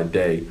about my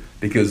day.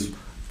 Because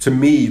to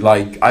me,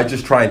 like, I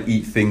just try and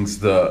eat things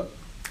that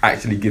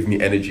actually give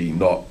me energy,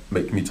 not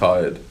make me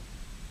tired.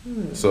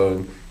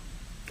 So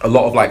a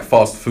lot of like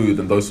fast food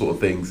and those sort of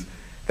things,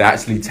 they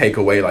actually take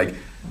away, like,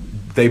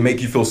 they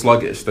make you feel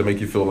sluggish, they make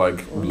you feel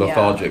like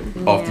lethargic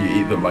after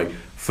you eat them. Like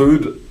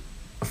food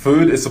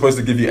is supposed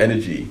to give you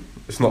energy,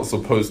 it's not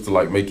supposed to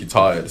like make you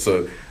tired.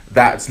 So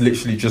that's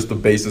literally just the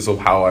basis of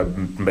how I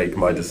make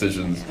my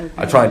decisions. Okay.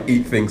 I try and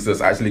eat things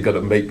that's actually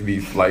gonna make me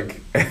like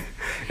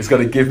it's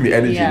gonna give me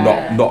energy,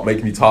 not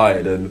make me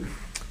tired. And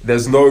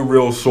there's no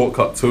real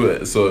shortcut to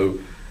it. So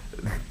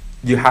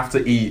you have to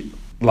eat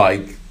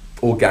like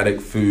organic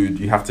food,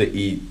 you have to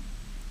eat,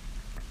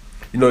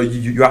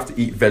 you have to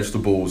eat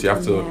vegetables, you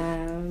have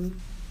to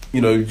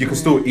you can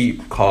still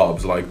eat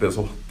carbs. Like there's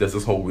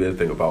this whole weird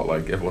thing about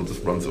like everyone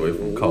just runs away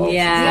from carbs.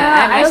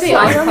 I'm actually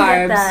on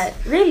carbs. That.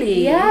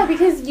 Really? Yeah,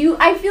 because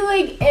I feel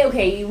like,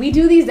 okay, we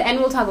do these, and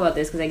we'll talk about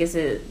this because I guess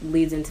it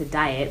leads into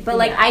diet. But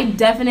like I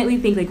definitely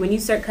think like when you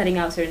start cutting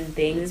out certain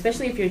things,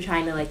 especially if you're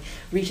trying to like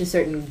reach a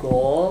certain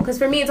goal, because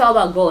for me it's all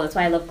about goal. That's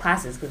why I love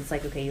classes, because it's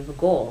like, okay, you have a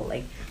goal,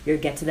 like you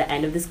get to the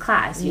end of this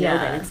class, you know,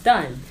 then it's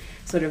done.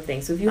 Sort of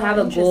thing. So if you have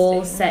a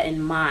goal set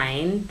in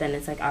mind, then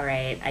it's like, all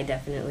right, I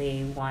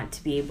definitely want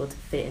to be able to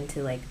fit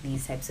into like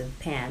these types of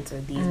pants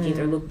or these jeans,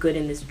 or look good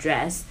in this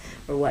dress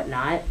or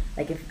whatnot.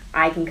 Like if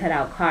I can cut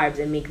out carbs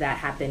and make that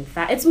happen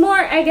it's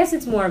more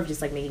of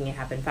just like making it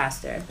happen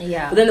faster.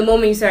 Yeah. But then the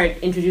moment you start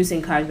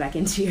introducing carbs back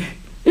into your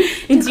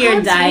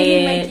your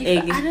diet,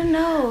 really I don't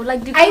know.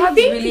 Like, do carbs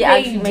really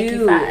actually make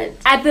you fat?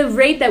 At the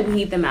rate that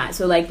we eat them at.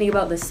 So like think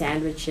about the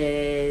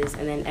sandwiches,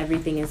 and then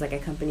everything is like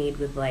accompanied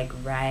with like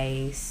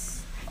rice.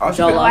 I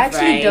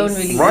actually don't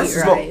really eat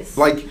rice. Not,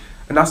 like,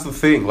 and that's the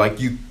thing. Like,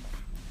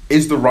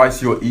 is the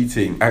rice you're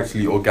eating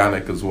actually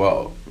organic as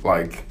well?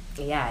 Like,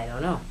 yeah, I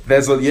don't know.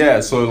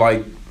 So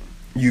like,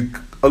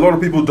 a lot of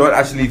people don't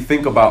actually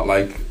think about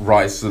like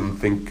rice and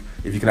think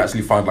if you can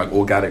actually find like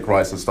organic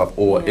rice and stuff,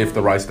 or if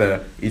the rice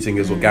they're eating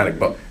is organic.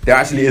 But there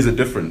actually is a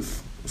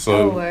difference.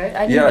 So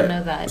I didn't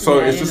know that.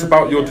 So it's just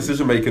about your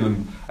decision making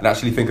and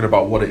actually thinking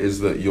about what it is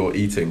that you're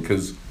eating.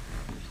 Because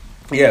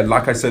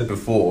like I said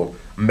before,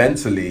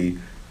 mentally,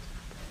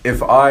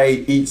 if I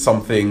eat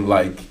something,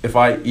 like if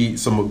I eat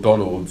some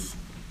McDonald's,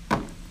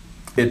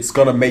 it's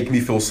gonna make me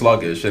feel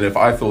sluggish, and if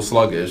I feel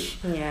sluggish,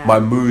 my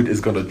mood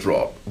is gonna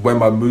drop. When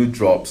my mood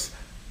drops,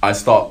 I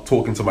start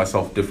talking to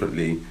myself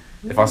differently.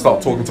 If I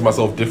start talking to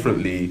myself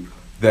differently,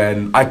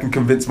 then I can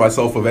convince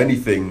myself of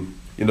anything.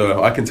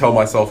 I can tell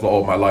myself that,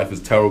 oh, my life is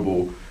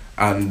terrible,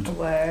 and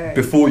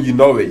before you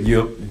know it,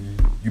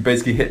 you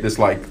basically hit this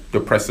like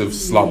depressive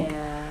slump,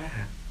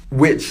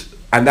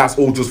 and that's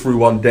all just through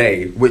one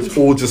day, which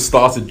all just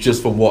started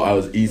just from what I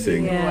was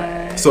eating.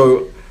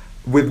 So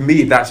with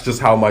me, that's just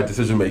how my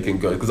decision making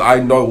goes, because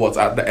I know what's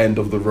at the end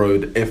of the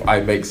road if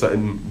I make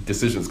certain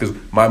decisions, because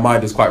my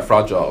mind is quite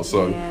fragile.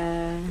 So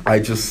I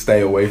just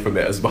stay away from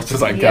it as much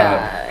as I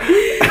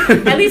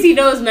can. At least he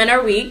knows men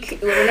are weak,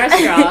 women are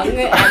strong. At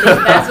least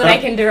that's what I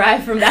can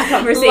derive from that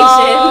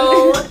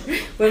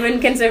conversation. Women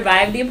can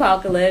survive the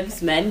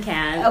apocalypse, men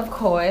can't. Of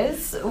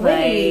course.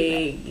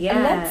 Wait.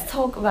 And let's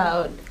talk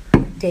about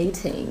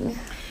dating.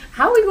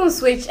 How are we going to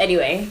switch?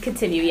 Anyway,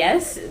 continue.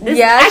 Yes.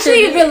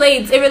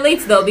 It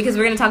relates though, because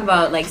we're going to talk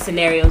about like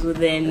scenarios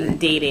within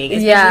dating.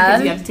 Especially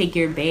because you have to take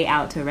your bae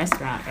out to a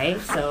restaurant,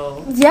 right?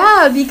 So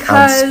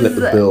because and split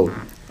the bill.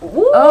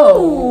 Ooh.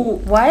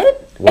 Oh,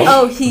 what?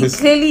 Oh, he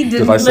clearly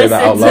didn't listen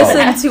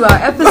to our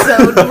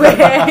episode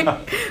where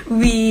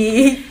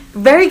we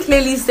very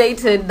clearly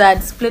stated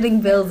that splitting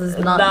bills is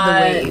not the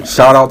way.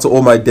 Shout out to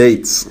all my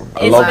dates.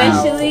 I love you.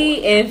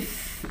 Especially if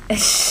he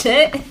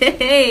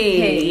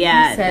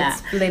said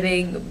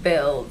splitting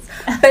bills.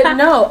 But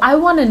no, I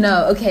want to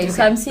know. Okay,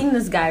 so I'm seeing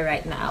this guy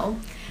right now,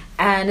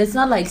 and it's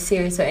not like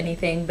serious or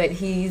anything, but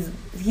he's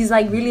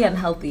like really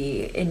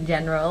unhealthy in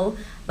general.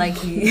 Like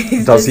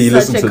he's Does he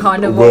such listen a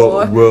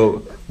carnivore.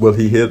 Will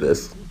he hear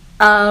this?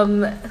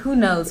 Who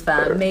knows,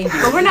 fam? Maybe.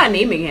 But we're not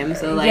naming him,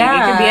 so like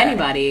it could be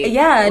anybody.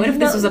 Yeah. What if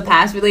this was a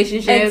past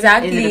relationship?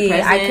 Exactly.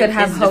 I could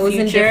have hoes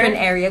in different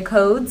area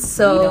codes,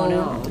 so we don't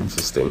know.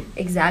 Interesting.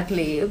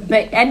 Exactly.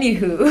 But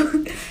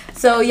anywho,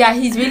 so yeah,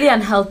 he's really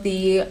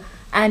unhealthy,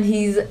 and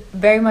he's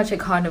very much a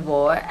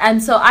carnivore.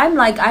 And so I'm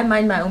like, I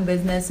mind my own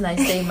business and I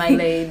stay in my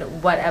lane,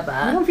 whatever.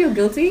 You don't feel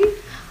guilty?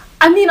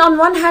 I mean, on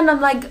one hand, I'm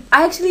like,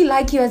 I actually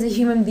like you as a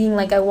human being.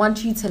 Like, I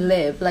want you to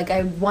live. Like,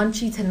 I want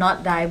you to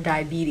not die of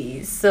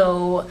diabetes.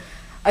 So,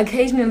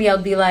 occasionally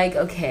I'll be like,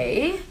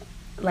 okay,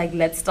 like,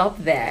 let's stop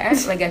there.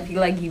 Like, I feel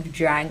like you've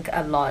drank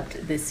a lot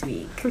this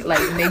week.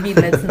 Like, maybe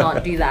let's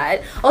not do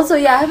that. Also,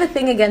 yeah, I have a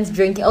thing against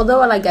drinking. Although,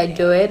 like, I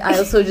do it, I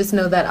also just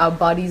know that our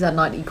bodies are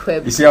not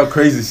equipped. You see how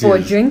crazy she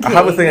is? Drinking. I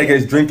have a thing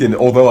against drinking,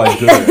 although I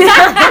do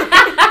it.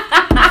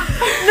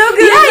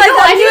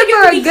 I feel like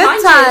for a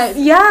good time.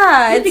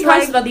 Yeah, you have to be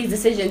conscious about these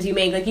decisions you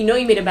make. Like, you know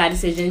you made a bad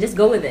decision, just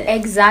go with it.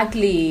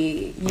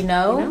 Exactly, you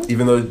know?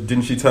 Even though,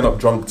 didn't she turn up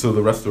drunk to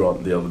the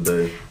restaurant the other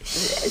day?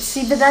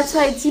 See, but that's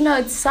why it's,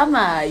 it's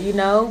summer,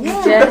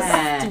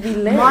 just to be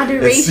lit.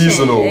 Moderation. It's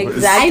seasonal.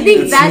 Exactly. I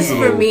think that's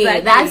seasonal. for me.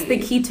 Exactly. That's the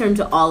key term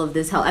to all of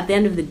this health. At the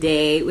end of the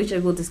day, which I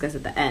will discuss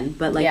at the end,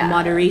 but like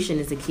moderation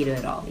is the key to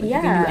it all. Like, you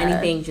can do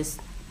anything, just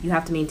you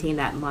have to maintain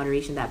that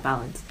moderation, that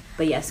balance.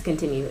 But yes,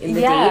 continue. In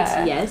the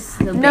date, yes.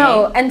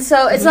 No, and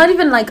so it's not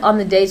even like on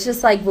the date, it's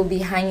just like we'll be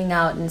hanging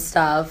out and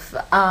stuff.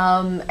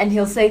 And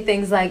he'll say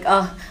things like,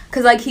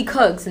 because like he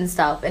cooks and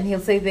stuff, and he'll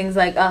say things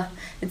like,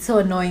 it's so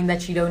annoying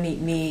that you don't eat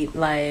meat.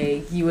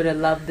 Like, you would have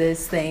loved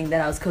this thing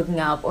that I was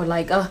cooking up. Or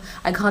like,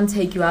 I can't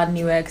take you out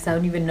anywhere because I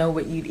don't even know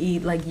what you'd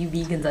eat. Like, you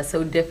vegans are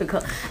so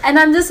difficult. And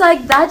I'm just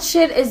like, that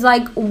shit is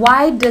like,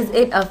 why does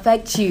it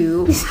affect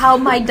you? How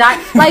my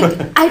diet...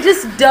 Like, I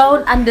just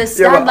don't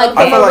understand. Like,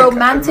 from a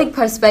romantic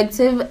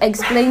perspective,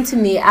 explain to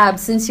me, Ab,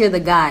 since you're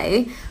the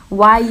guy,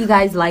 why you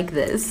guys like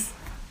this?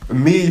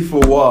 Me,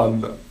 for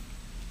one,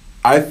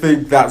 I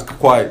think that's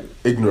quite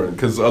ignorant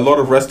because a lot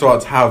of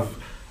restaurants have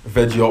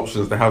veggie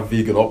options, they have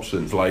vegan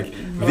options. Like,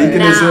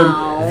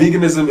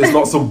 veganism is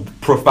not some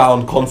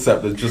profound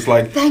concept. It's just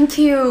like, thank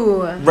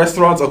you,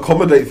 restaurants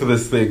accommodate for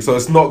this thing, so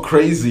it's not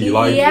crazy.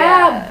 Like,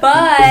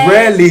 but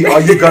rarely are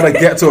you gonna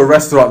get to a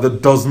restaurant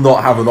that does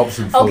not have an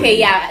option for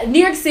you.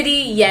 New York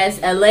City,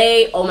 yes.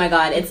 LA, oh my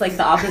god, it's like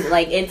the opposite.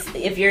 Like, it's,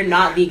 if you're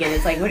not vegan,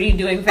 it's like, what are you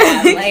doing,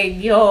 fam?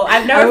 Like, yo,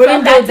 I've never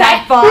felt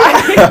that far.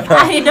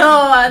 I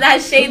know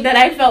that shade that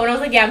I felt when I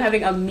was like, I'm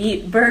having a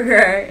meat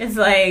burger. It's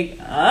like,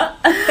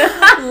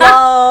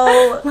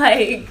 lol.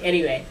 Like,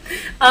 anyway.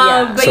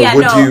 But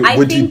so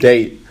would you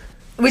date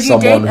Would you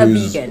date a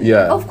vegan?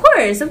 Yeah. Of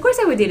course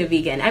I would date a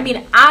vegan. I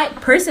mean, I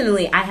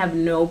have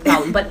no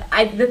problem. But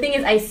the thing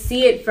is, I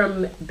see it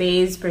from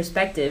Bay's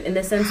perspective in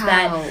the sense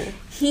that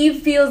he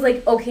feels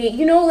like, okay,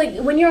 like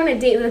when you're on a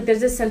date, like there's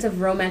this sense of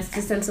romance,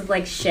 this sense of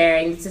like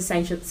sharing, this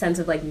sense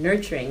of like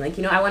nurturing. Like,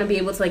 I want to be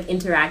able to like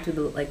interact with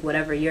like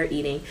whatever you're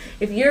eating.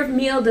 If your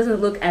meal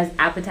doesn't look as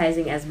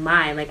appetizing as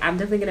mine, like I'm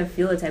definitely gonna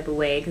feel a type of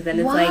way because then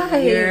it's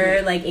like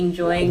you're like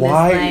enjoying this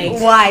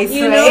like why it's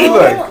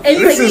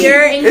like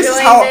you're enjoying this.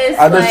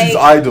 I know she's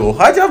idle.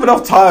 How do you have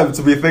enough time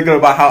to be thinking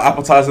about how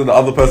appetizing the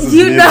other person's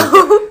meal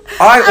is?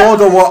 I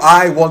order what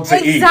I want to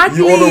eat.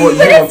 You order what you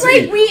want to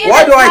eat.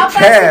 Why do I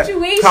care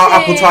how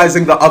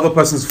appetizing the other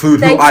person's food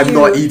who I'm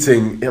not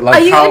eating? Like, are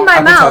you how in my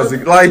appetizing?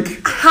 Mouth?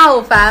 Like,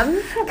 how, fam?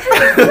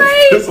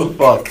 This is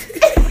fuck.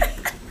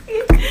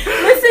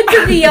 Listen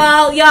to me,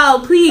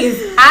 y'all.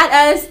 Please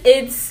add us.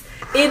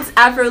 It's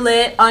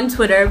Afrolit on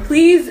Twitter.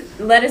 Please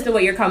let us know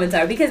what your comments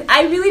are because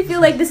I really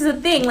feel like this is a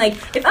thing. Like,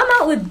 if I'm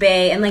out with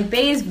Bay and like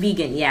Bay is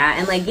vegan,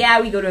 and like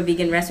we go to a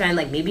vegan restaurant.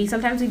 Like, maybe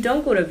sometimes we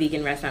don't go to a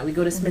vegan restaurant. We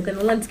go to Smith and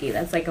Wollensky.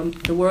 That's like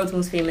the world's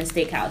most famous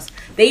steakhouse.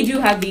 They do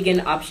have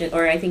vegan options,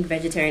 or I think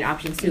vegetarian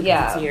options too.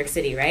 Because it's New York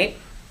City, right?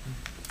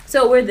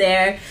 So we're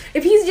there.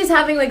 If he's just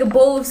having like a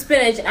bowl of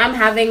spinach and I'm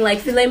having like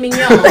filet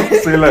mignon.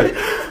 See, like,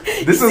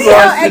 this is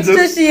how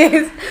extra she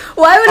is.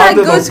 Why would I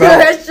go to a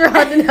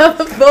restaurant and have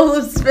a bowl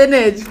of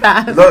spinach,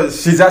 fam? No,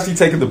 she's actually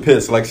taking the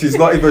piss. Like, she's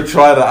not even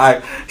trying to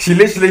act. She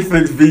literally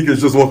thinks vegans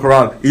just walk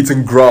around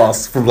eating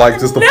grass from like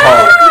just the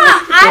park.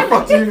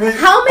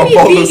 How many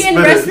vegan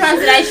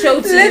restaurants did I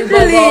show to you,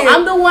 Bobo?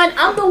 I'm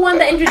the one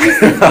that introduced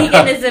this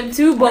veganism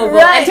to Bobo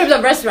in terms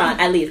of restaurant,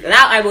 at least.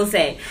 That I will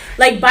say.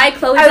 Like, by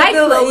Chloe.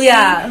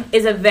 Chloe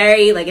is a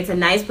very like, it's a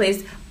nice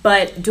place.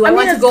 But do I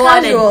want to go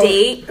casual. On a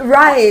date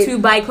to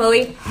buy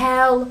Chloe?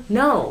 Hell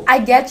no. I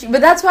get you.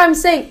 But that's why I'm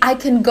saying I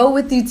can go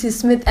with you to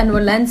Smith and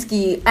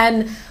Wollensky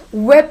and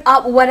whip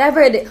up whatever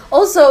it is.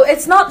 Also,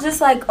 it's not just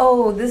like,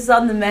 oh, this is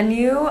on the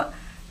menu.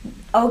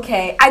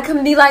 Okay. I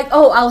can be like,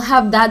 oh, I'll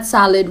have that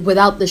salad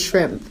without the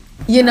shrimp.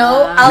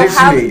 I'll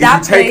have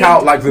that. If you take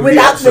out like the meat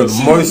option,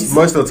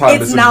 most of the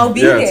time it's now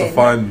vegan. Yeah, to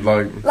find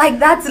like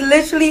that's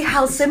literally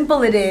how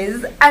simple it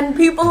is, and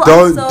people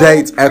don't are so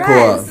date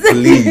Ekwa,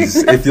 please.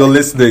 If you're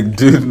listening,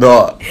 do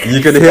not. You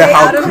can hear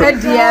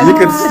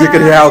you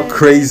can hear how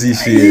crazy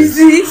she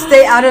is.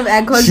 Stay out of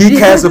Ekwa's She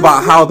cares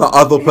about how the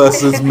other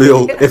person's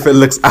meal, if it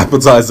looks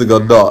appetizing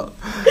or not.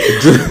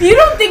 You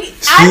don't think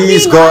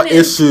she's got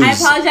issues? I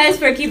apologize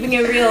for keeping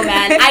it real,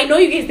 man. I know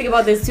you guys think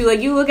about this too. Like,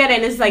 you look at it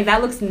and it's like,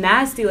 that looks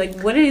nasty. Like,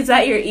 what is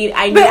that you're eating?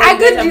 I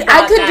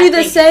could do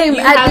the same.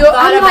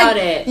 I'm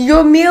like,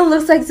 your meal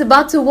looks like it's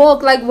about to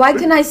walk. Like, why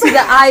can I see the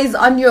eyes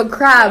on your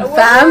crab,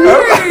 fam?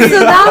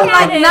 So now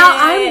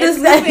I'm just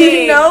like,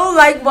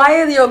 like, why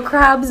are your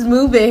crabs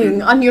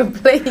moving on your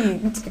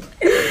plate?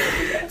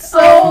 So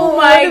oh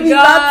my what are we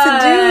about to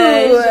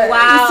do?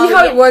 Wow. You see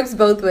how it works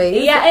both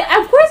ways? Yeah,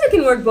 of course it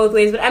can work both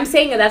ways, but I'm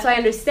saying that's why I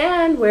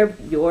understand where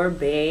your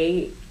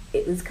bae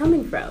is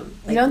coming from.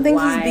 Like, you don't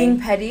think he's being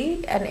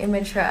petty and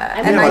immature?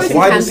 And of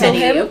course he's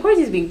petty. Of course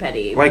he's being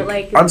petty. Like, but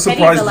like I'm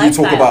surprised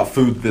you talk about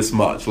food this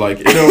much.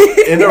 Like,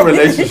 in a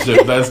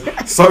relationship, there's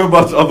so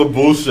much other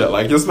bullshit.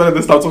 Like, you're spending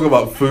this time talking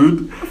about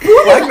food.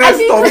 Like, I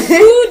think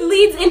food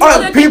leads into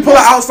other people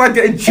are outside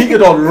getting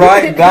cheated on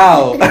right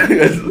now,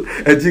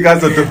 and you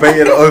guys are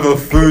debating over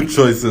food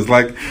choices.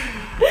 Like,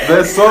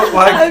 there's so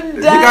like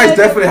you guys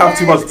definitely have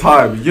too much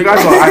time. You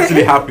guys are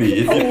actually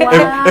happy.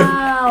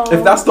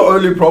 If that's the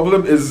only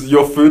problem is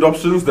your food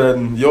options,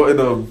 then you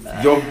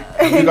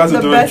guys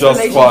are doing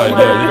just fine. Wow.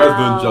 Yeah, you guys are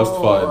doing just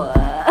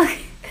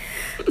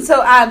fine.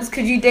 So, Abs,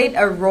 could you date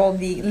a raw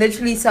vegan?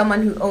 Literally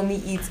someone who only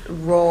eats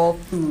raw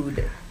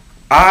food.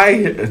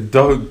 I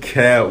don't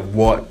care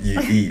what you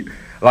eat.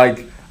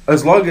 Like,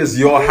 as long as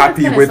you're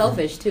happy with...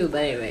 selfish too,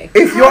 but anyway.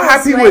 If you're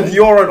happy with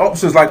your own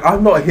options, like,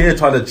 I'm not here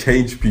trying to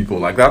change people.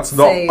 Like, that's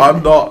not... Same. I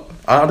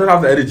don't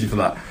have the energy for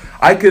that.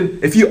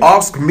 If you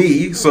ask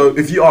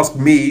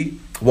me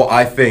what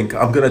I think,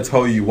 I'm going to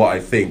tell you what I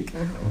think.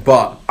 Mm-hmm.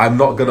 But I'm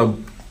not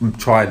going to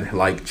try and,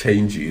 like,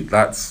 change you.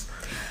 That's...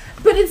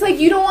 But it's like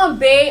you don't want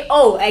bae.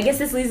 Oh, I guess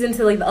this leads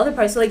into like the other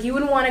part. So like you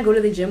wouldn't want to go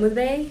to the gym with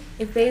bae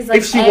if bae's like.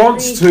 If she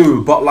wants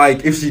to, but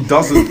like if she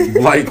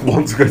doesn't like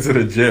want to go to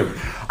the gym,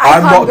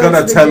 I'm not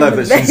gonna tell her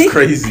that she's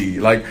crazy.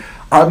 Like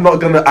I'm not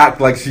gonna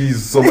act like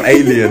she's some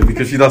alien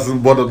because she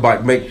doesn't want to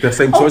like make the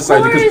same choice.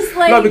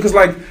 Because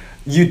like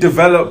you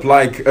develop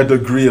like a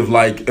degree of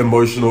like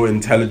emotional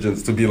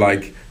intelligence to be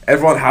like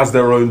everyone has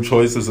their own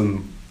choices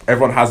and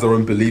everyone has their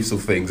own beliefs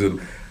of things, and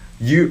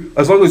you,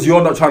 as long as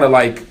you're not trying to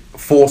like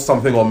force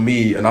something on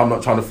me and I'm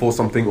not trying to force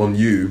something on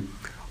you,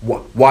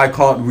 why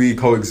can't we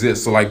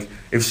coexist? So like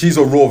if she's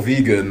a raw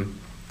vegan,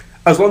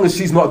 as long as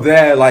she's not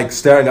there like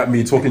staring at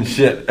me talking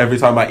shit every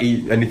time I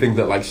eat anything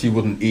that like she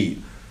wouldn't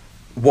eat,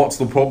 what's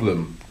the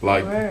problem?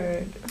 Like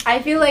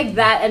I feel like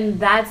that, and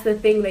that's the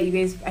thing that you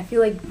guys, I feel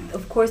like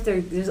of course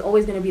there's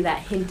always going to be that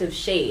hint of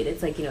shade.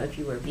 It's like, you know, if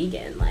you were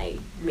vegan, like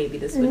maybe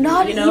this would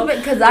not be, you know, even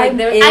because I'm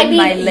in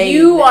my lane.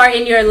 You are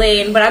in your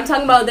lane, but I'm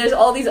talking about there's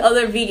all these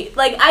other vegan,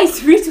 like I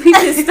retweet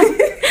this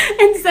stuff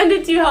and send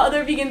it to you how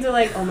other vegans are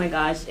like, oh my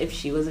gosh, if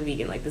she was a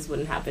vegan, like this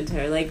wouldn't happen to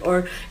her, like,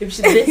 or if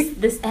she,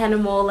 this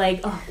animal,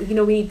 like, oh, you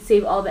know, we need to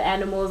save all the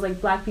animals,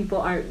 like black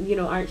people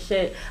aren't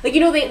shit, like,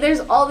 you know, there's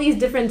all these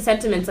different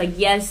sentiments, like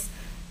yes,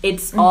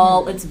 it's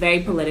all, it's very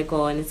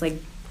political and it's like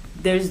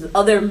there's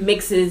other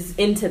mixes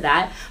into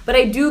that, but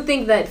I do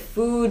think that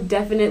food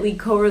definitely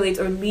correlates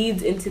or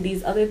leads into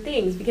these other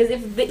things, because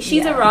if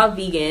she's a raw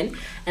vegan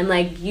and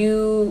like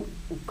you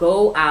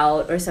go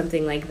out or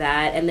something like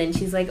that and then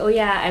she's like, oh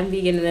yeah, I'm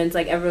vegan, and then it's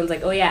like everyone's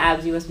like, oh yeah,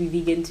 Abs, you must be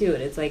vegan too,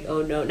 and it's like,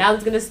 oh no, now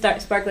it's gonna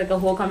spark like a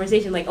whole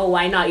conversation like, oh,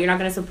 why not, you're not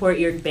gonna support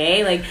your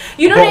bae, like,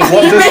 you know what I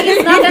mean, like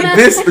it's not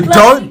gonna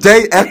don't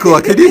date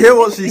Echo. Can you hear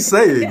what she's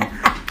saying?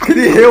 Can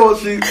you hear what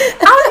she... I'm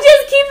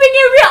just keeping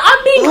it real.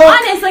 I'm being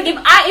honest.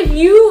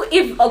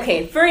 Like,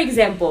 okay, for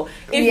example,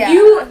 if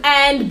you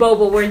and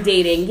Bobo were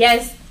dating,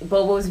 yes,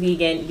 Bobo's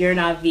vegan, you're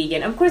not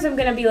vegan. Of course, I'm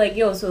going to be like,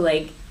 yo, so,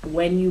 like,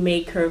 when you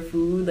make her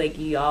food, like,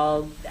 you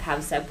all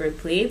have separate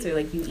plates, or,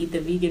 like, you eat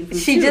the vegan food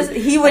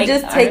He would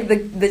just take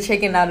the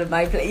chicken out of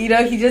my plate. You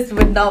know, he just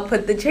would not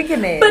put the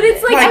chicken in. But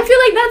it's, like I feel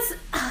like that's...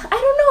 I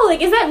don't know.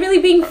 Like, is that really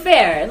being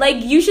fair?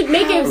 Like, you should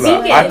make it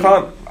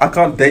vegan. I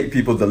can't date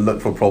people that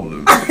look for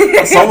problems.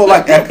 Someone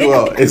like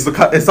Echo is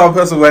some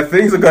person where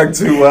things are going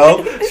too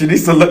well. She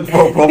needs to look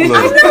for a problem.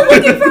 I'm not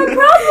looking for a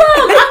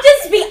problem.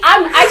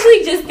 I'm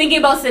actually just thinking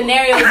about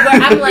scenarios where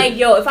I'm like,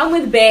 yo, if I'm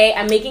with bae,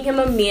 I'm making him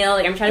a meal,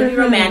 like I'm trying to be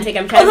romantic,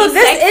 I'm trying to be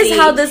sexy. This is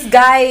how this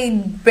guy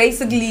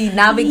basically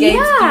navigates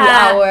through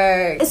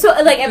our... So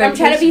like if I'm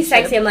trying to be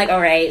sexy, I'm like, all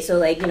right, so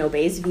like, you know,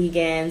 bae's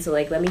vegan, so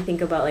like let me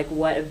think about like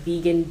what a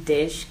vegan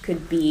dish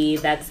could be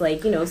that's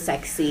like, you know,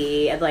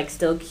 sexy and like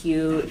still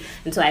cute.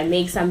 And so I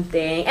make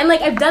something, and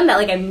like I've done that,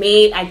 like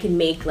I can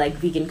make like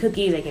vegan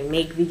cookies, I can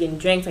make vegan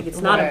drinks, like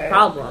it's not a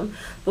problem.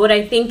 But what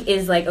I think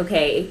is like,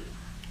 okay,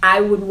 I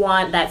would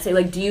want that, say,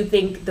 like, do you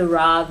think the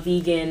raw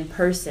vegan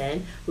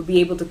person would be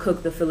able to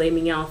cook the filet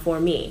mignon for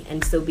me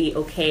and still be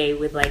okay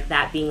with, like,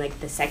 that being, like,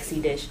 the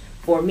sexy dish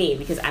for me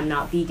because I'm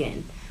not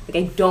vegan? Like,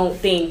 I don't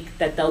think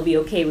that they'll be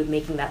okay with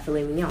making that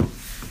filet mignon.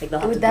 Like,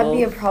 they'll have would that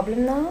be a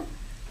problem, though?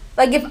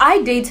 Like, if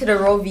I dated a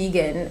raw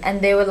vegan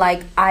and they were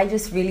like, I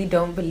just really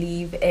don't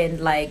believe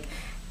in, like,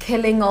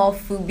 killing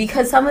off food,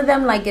 because some of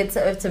them, like, it's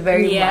a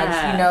very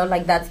much, you know,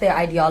 like, that's their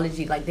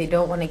ideology. Like, they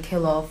don't want to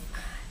kill off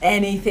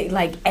anything,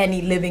 like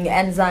any living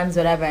enzymes,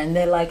 whatever, and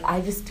they're like,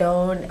 I just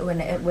don't,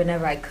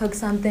 whenever I cook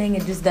something,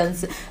 it just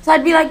doesn't. So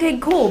I'd be like, hey,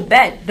 cool,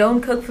 bet, don't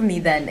cook for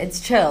me then, it's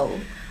chill,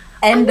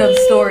 end of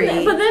story.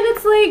 But then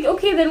it's like,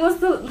 okay, then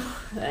what's the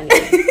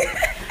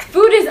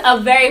Food is a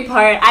very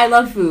part. I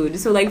love food,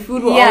 so like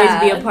food will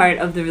always be a part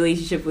of the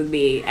relationship with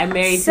me. I'm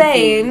married to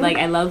food. Like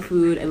I love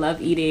food. I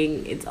love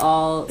eating. It's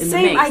all in the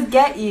mix. I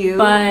get you.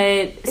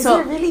 But is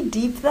it really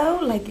deep though?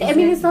 Like I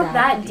mean, it's not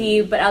that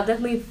deep, but I'll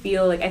definitely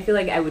feel like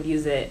I would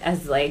use it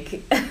as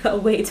like a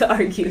way to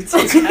argue. To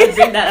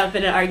bring that up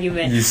in an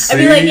argument. I'd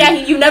be like, yeah,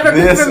 you never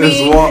cook for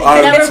me. You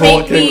never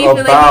make me feel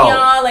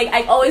like like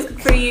I always cook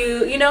for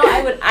you. You know,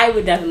 I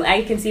would definitely.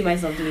 I can see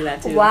myself doing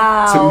that too.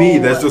 Wow. To me,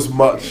 there's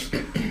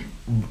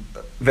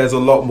a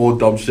lot more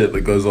dumb shit that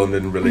goes on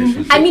in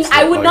relationships. I mean,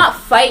 I would not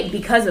fight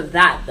because of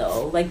that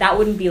though. Like that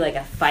wouldn't be like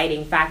a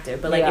fighting factor.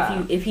 But like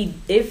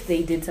if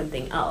they did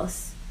something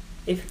else,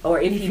 if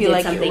he did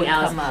like something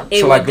else,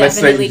 so like let's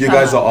say you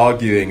guys are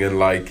arguing and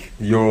like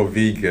you're a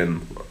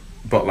vegan,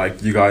 but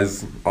like you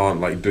guys aren't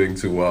like doing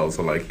too well.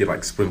 So like he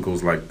like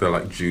sprinkles like the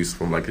like juice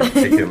from like a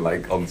chicken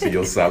like onto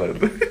your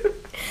salad.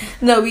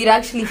 No, we'd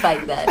actually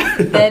fight then.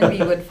 Then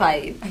we would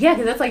fight. Yeah,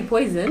 because that's like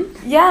poison.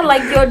 Yeah,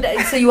 like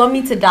so you want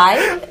me to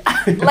die?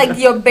 Like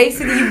you're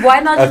basically,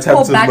 why not just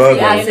pour battery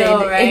acid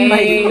in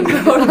my food?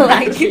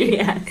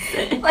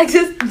 Like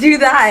just do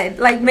that.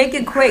 Like make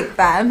it quick,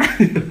 fam.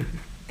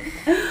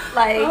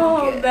 Like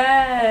oh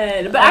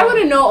man. But I want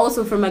to know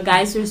also from a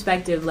guy's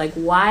perspective, like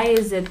why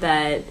is it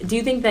that, do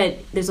you think that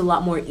there's a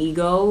lot more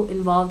ego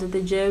involved at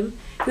the gym?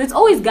 Because it's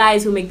always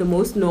guys who make the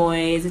most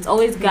noise. It's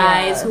always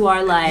guys who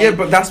are like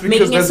but that's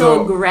because making it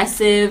so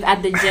aggressive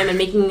at the gym and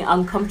making it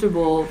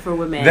uncomfortable for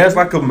women. There's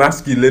like a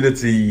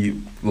masculinity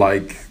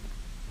like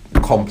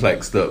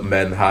complex that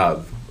men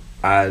have,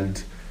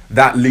 and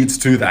that leads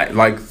to that.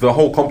 Like the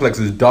whole complex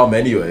is dumb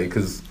anyway,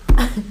 because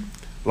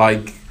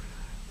like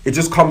it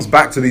just comes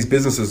back to these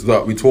businesses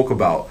that we talk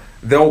about.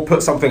 They'll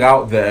put something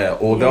out there,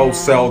 or they'll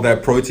sell their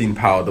protein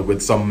powder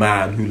with some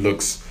man who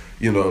looks,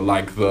 you know,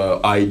 like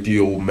the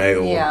ideal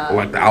male, or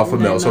like the alpha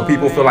male. So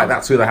people feel like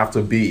that's who they have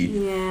to be.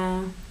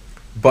 Yeah.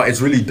 But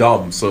it's really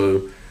dumb.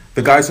 So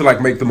the guys who like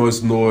make the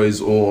most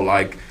noise, or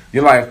like,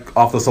 you know, like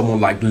after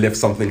someone like lifts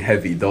something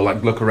heavy, they'll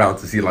like look around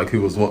to see like who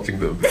was watching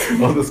them.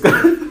 All this kind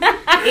of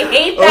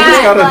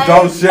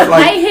dumb shit.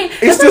 Like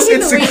it's just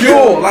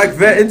insecure. Like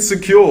they're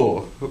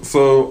insecure.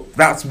 So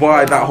that's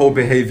why that whole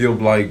behavior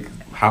like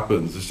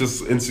happens. It's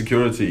just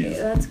insecurities.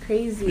 Yeah, that's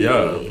crazy.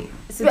 Yeah.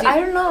 So but I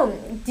don't know.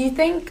 Do you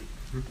think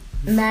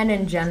men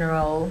in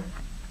general,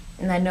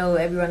 and I know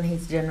everyone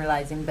hates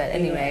generalizing, but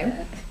anyway,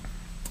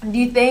 do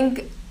you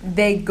think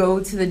they go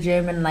to the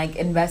gym and like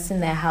invest in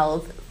their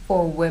health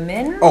for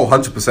women? Oh,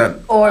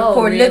 100%. Or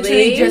for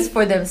literally just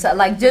for themselves,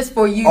 like just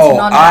for you to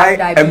not have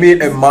diabetes? I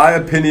mean, in my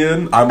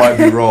opinion, I might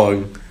be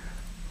wrong.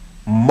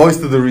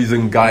 Most of the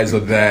reason guys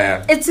are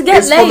there, it's to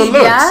get laid, for the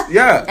looks.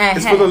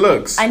 It's for the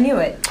looks. I knew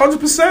it.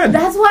 100%.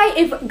 That's why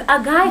if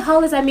a guy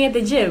hollers at me at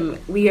the gym,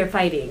 we are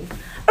fighting.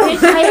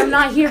 Bitch, I am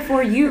not here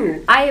for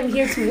you. I am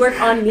here to work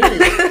on me.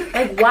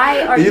 Like,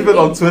 why are you... Even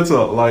on Twitter,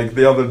 like,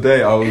 the other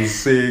day, I was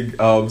seeing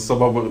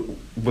someone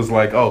was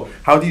like, oh,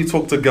 how do you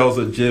talk to girls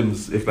at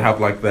gyms if they have,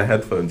 like, their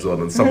headphones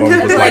on? And someone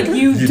was like,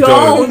 you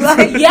don't.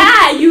 Like,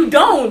 yeah, you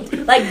don't.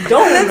 Like,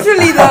 don't.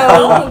 Literally,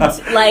 though.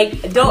 Don't.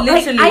 Like, don't.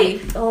 Literally.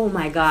 Like, oh,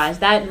 my gosh.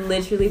 That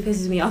literally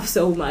pisses me off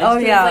so much. Oh,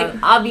 yeah. Like,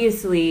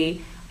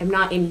 obviously... I'm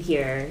not in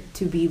here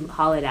to be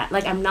hollered at.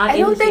 Like, I'm not in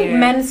here. I don't think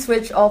men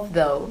switch off,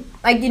 though.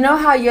 Like, you know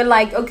how you're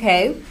like,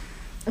 okay,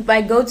 if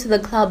I go to the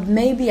club,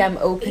 maybe I'm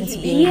open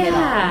to being hit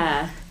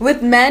on.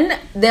 With men,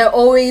 they're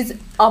always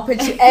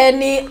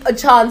any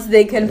chance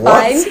they can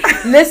find.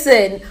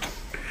 Listen,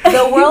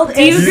 the world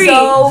is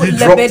so you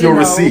dropped your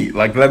receipt.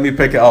 Like, let me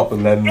pick it up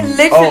and then...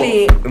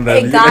 Literally. And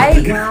then a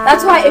guy...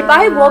 That's why if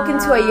I walk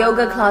into a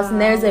yoga class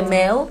and there's a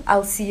male,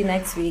 I'll see you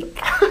next week.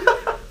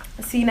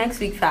 See you next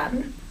week,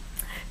 fam.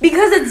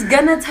 Because it's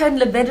gonna turn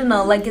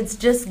libidinal, like it's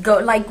just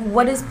like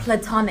what is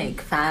platonic,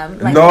 fam?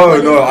 Like,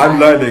 no, I'm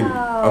learning.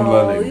 I'm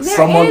learning.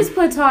 There is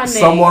platonic.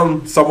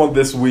 Someone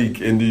this week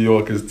in New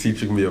York is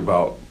teaching me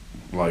about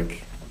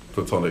like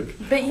platonic.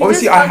 But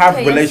obviously, I have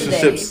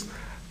relationships.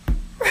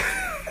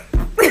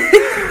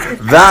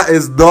 That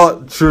is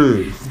not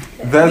true.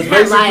 There's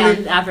basically lie on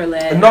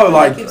Afrolit. No,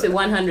 like keeps it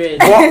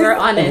 100. We're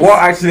honest. What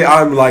actually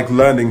I'm like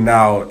learning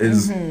now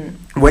is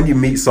when you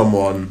meet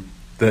someone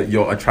that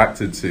you're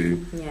attracted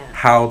to,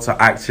 how to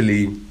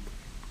actually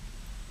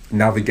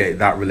navigate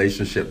that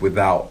relationship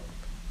without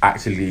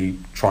actually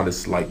trying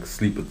to like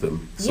sleep with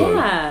them. So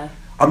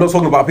I'm not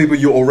talking about people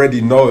you already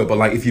know, but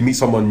like if you meet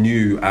someone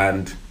new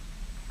and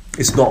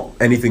it's not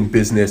anything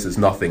business, it's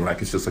nothing,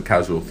 like it's just a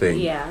casual thing.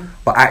 Yeah.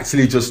 But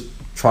actually just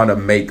trying to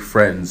make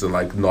friends and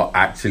like not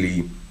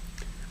actually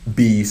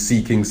be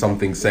seeking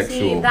something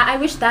sexual. See, I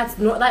wish that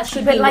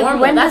should be like, normal.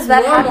 When that's does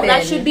that normal. happen?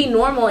 That should be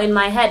normal in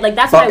my head. Like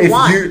that's what I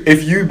want.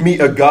 If you meet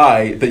a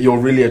guy that you're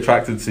really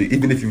attracted to,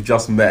 even if you've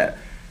just met,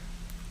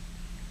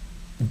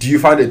 do you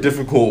find it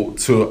difficult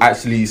to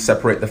actually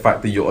separate the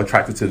fact that you're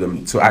attracted to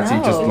them to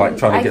actually just like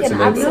trying to get to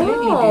know them?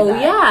 No,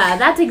 yeah,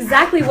 that's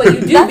exactly what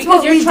you do That's because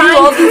what you're we trying do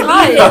all to the be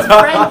time. this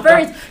friend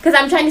first. Because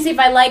I'm trying to see if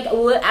I like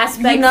what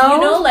aspects,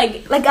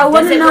 like I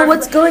want to know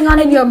what's going on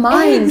in your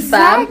mind,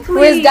 fam. Exactly.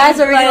 Whereas guys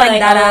are really like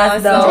that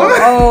ass though. So-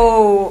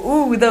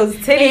 Oh, ooh, those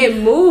titties.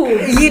 It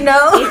moves. You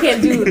know? You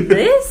can do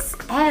this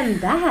and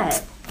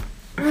that.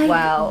 Like,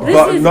 Wow. this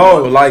But is-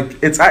 no,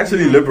 like it's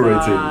actually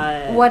liberating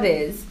God. What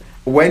is?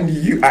 when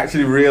you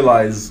actually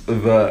realize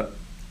that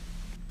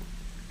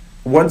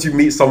once you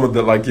meet someone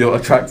that like you're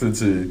attracted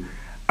to,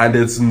 and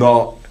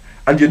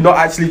you're not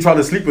actually trying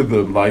to sleep with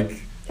them,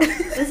 like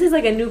This is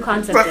like a new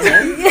concept to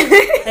him.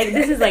 Like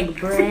this is like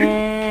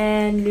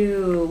brand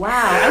new. Wow.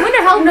 I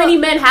wonder how many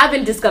men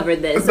haven't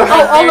discovered this. So,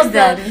 like, all of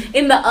there's them.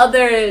 in the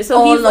other, so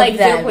All he's like of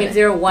them.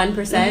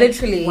 0.01%.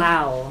 Literally.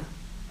 Wow.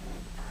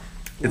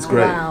 it's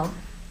great. Wow.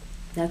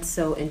 That's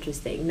so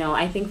interesting. No,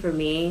 I think for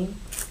me,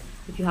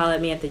 if you holler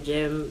at me at the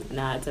gym,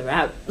 nah, it's a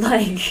wrap.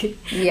 Like,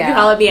 if you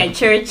holler at me at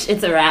church,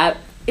 it's a wrap.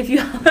 If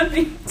you holler at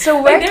me...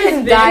 So where like,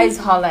 can there's guys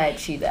holler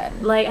at you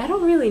then? Like, I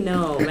don't really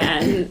know,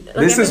 man. Like,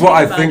 This I've is been what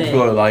I thinking think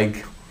about though, it.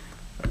 like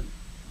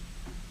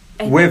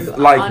I with, think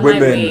like, on my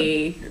women-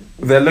 way-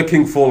 they're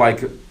looking for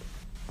like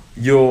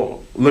you're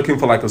looking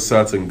for like a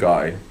certain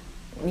guy.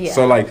 Yeah.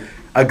 So like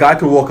a guy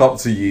can walk up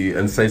to you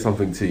and say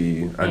something to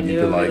you, and you'd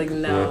be like,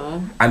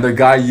 no. and the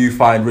guy you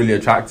find really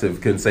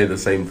attractive can say the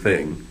same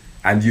thing,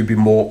 and you'd be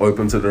more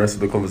open to the rest of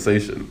the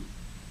conversation.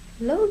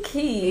 Low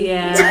key.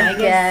 Yeah, I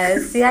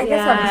guess. Yeah, I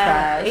guess I'm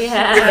trash.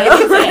 Yeah,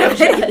 I'm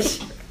trash.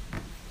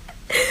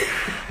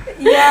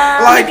 Yeah.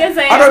 Like guess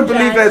I I don't am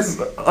believe trash.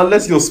 there's,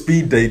 unless you're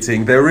speed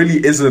dating, there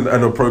really isn't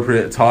an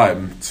appropriate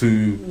time to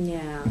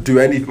Yeah. do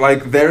any,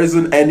 like there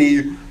isn't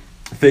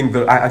anything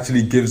that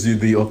actually gives you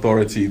the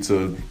authority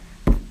to,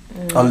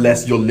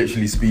 unless you're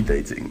literally speed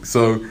dating.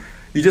 So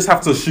you just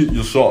have to shoot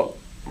your shot,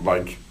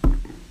 like.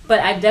 But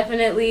I've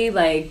definitely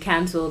like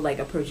canceled like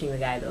approaching the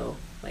guy though.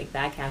 Like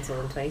that canceled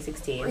in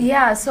 2016.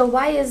 Yeah, so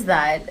why is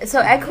that?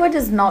 So Equa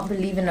does not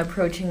believe in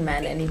approaching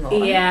men anymore.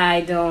 Yeah,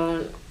 I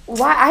don't.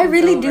 Why? I It's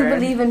really do over.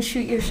 believe in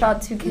shoot your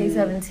shot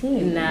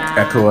 2K17. Nah.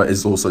 Echoa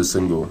is also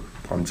single.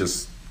 I'm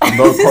just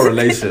no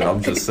correlation.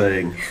 I'm just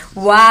saying.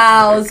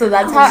 Wow, so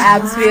that's how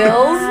abs feels.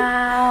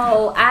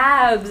 Wow,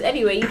 abs.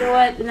 Anyway, you know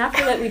what? Not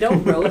for that we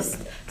don't roast.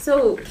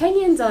 So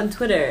Kenyans on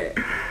Twitter,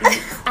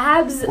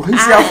 abs. Well, you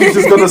see how she's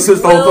just gonna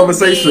switch the whole will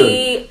conversation.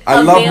 be I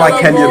love my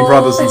Kenyan available-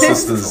 brothers and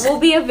sisters. Will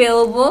be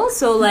available.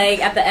 So like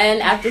at the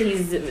end, after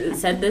he's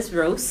said this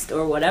roast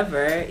or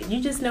whatever,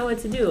 you just know what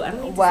to do. I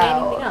don't need to say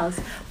Wow. anything else.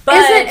 But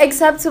Is it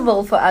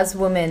acceptable for us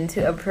women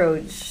to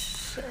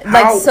approach, How-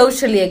 like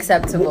socially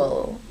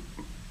acceptable,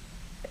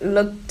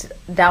 looked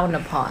down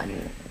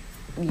upon,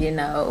 you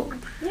know?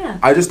 yeah.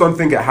 I just don't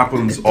think it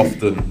happens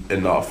often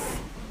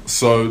enough.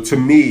 So to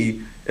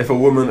me, if a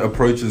woman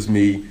approaches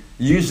me,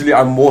 usually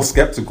I'm more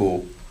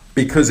skeptical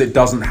because it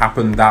doesn't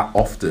happen that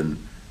often,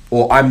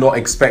 or I'm not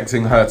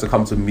expecting her to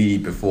come to me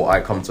before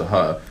I come to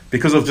her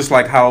because of just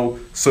like how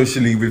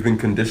socially we've been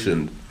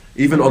conditioned.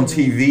 Even on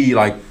TV,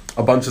 like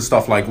a bunch of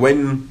stuff, like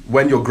when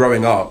you're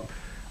growing up,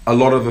 a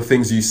lot of the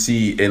things you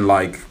see in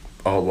like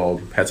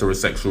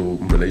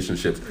heterosexual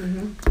relationships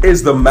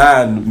is the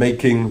man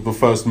making the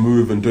first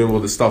move and doing all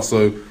this stuff.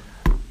 So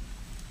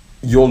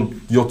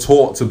you're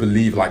taught to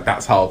believe like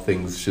that's how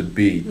things should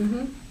be.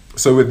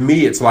 So with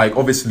me, it's like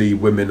obviously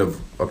women have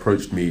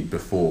approached me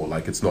before,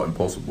 like it's not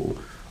impossible,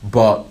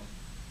 but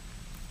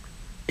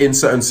in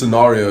certain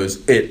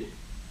scenarios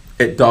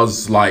it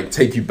does like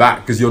take you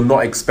back because you're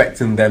not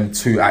expecting them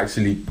to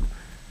actually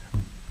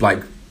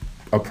like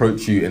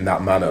approach you in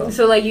that manner.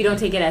 So like you don't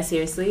take it as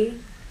seriously.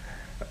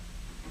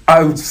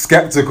 I'm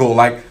skeptical.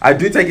 Like I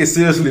do take it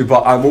seriously,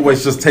 but I'm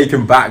always just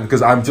taken back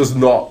because I'm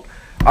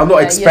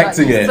not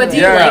expecting you're it. not But do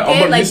you yeah, like I'm it?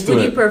 not Like, used to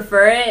would you it.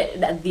 prefer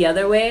it the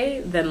other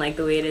way than like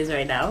the way it is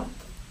right now?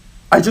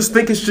 I just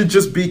think it should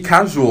just be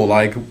casual,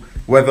 like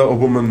whether a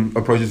woman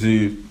approaches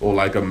you or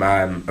like a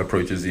man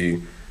approaches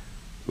you,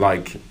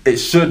 like it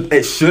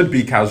should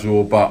be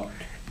casual, but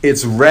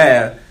it's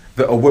rare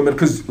that a woman,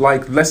 because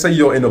like let's say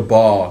you're in a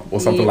bar or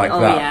something like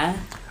that, Yeah.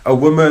 a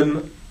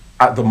woman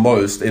at the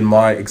most, in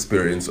my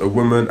experience, a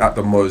woman at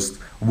the most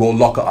will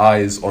lock her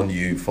eyes on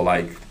you for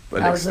like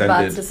an I was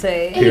about to extended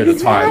say. period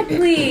of time.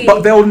 Exactly.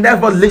 But they'll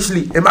never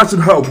literally imagine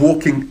her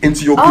walking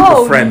into your group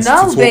of friends to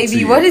no, talk baby, to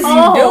you. what is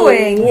Oh, you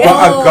doing? But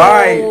a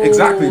guy, Whoa,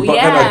 exactly. But then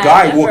yeah, a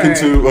guy walk never.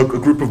 into a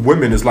group of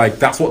women is like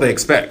that's what they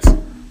expect.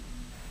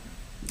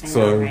 I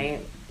So know, right?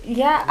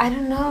 Yeah, I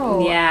don't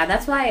know. Yeah,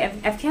 that's why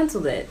I've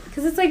canceled it.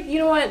 Because it's like, you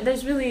know what,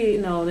 there's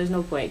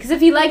no point. Because if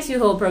he likes you,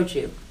 he'll approach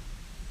you.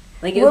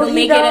 Like, Will he'll he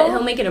make though?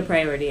 he'll make it a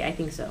priority. I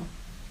think so.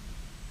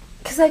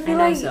 Because I feel I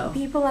know like so.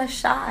 people are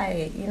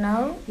shy, you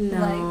know? Like,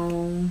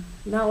 No,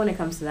 not when it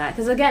comes to that.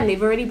 Because again,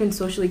 they've already been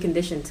socially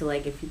conditioned to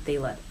like, if you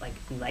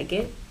like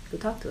it, go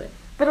talk to it.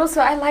 but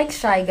also, I like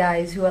shy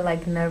guys who are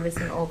like nervous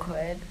and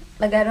awkward.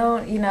 Like, I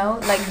don't, you know,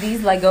 like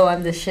these, like, oh,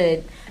 I'm the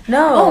shit.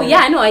 No. Oh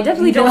yeah, no, I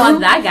definitely You don't know? want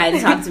that guy to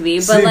talk to me.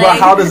 But see, like, but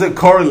how does it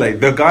correlate?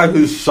 The guy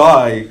who's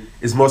shy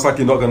is most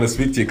likely not going to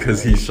speak to you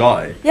because he's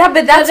shy. Yeah,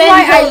 but that's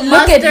why I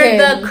look at him.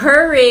 The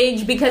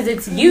courage because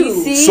it's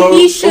you. See? So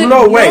he should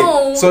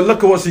know. So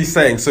look at what she's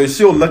saying. So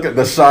she'll look at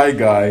the shy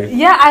guy.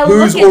 Yeah,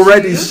 who's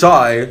already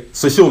shy.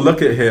 So she'll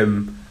look at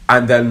him,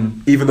 and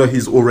then even though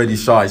he's already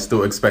shy,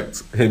 still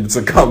expect him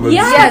to come.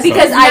 Yeah,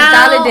 because I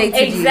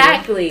validated you.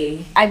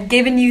 Exactly. I've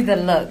given you the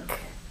look.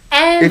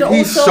 And if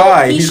he's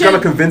shy, he's gonna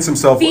convince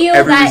himself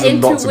every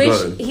reason not to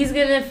go. He's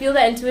gonna feel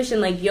that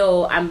intuition, like,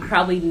 yo, I'm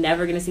probably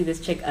never gonna see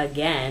this chick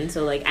again.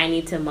 So, like, I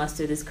need to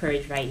muster this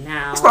courage right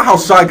now. That's not how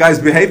shy guys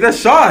behave. They're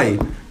shy.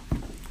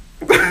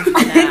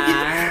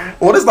 Nah.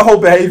 What is the whole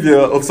behavior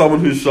of someone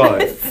who's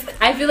shy?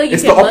 I feel like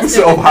it's the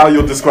opposite of how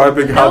you're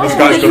describing how this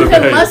guy's gonna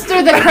behave. You can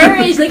muster the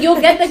courage, like you'll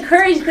get the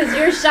courage because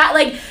you're shy.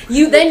 Like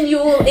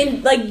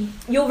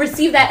you'll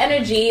receive that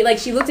energy. Like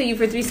she looked at you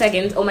for 3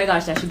 seconds. Oh my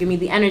gosh, that should give me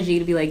the energy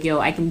to be like, yo,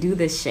 I can do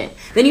this shit.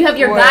 Then you have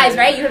your guys,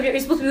 right? You're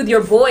supposed to be with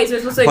your boys. You're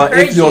supposed to encourage you.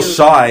 But if you're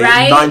shy,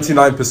 right?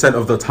 99%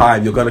 of the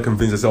time, you're gonna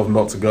convince yourself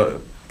not to go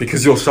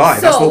because you're shy.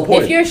 So that's the whole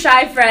point. If your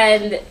shy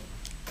friend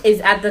is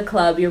at the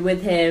club, you're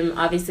with him,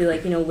 obviously,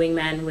 like, you know,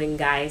 wingman, wing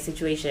guy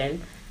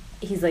situation.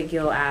 He's like,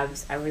 yo,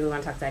 Abs, I really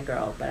want to talk to that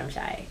girl, but I'm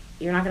shy.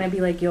 You're not going to be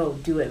like, yo,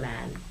 do it,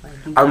 man. Like,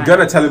 I'm going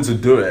to tell him to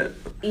do it.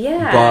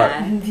 Yeah.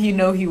 But you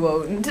know he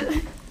won't.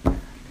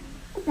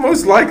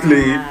 Most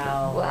likely.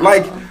 Wow.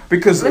 Like,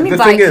 because the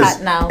thing is,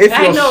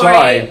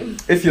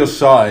 if you're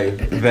shy,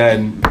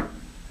 then,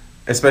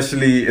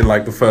 especially in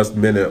like the first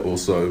minute or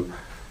so,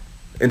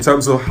 in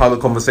terms of how the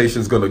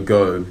conversation's going to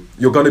go,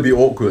 you're going to be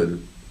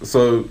awkward.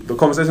 So the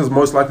conversation is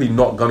most likely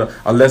not gonna,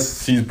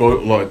 unless she's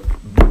Bobo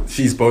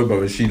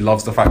and she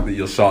loves the fact that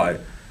you're shy,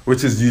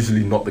 which is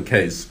usually not the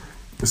case.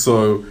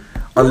 So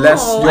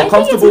unless you're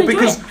comfortable,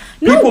 because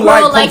people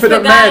like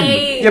confident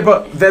men. Yeah,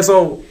 but there's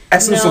a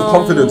essence of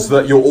confidence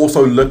that you're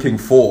also looking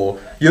for.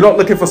 You're not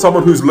looking for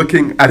someone who's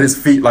looking at his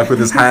feet, like with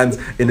his hands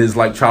in his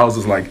like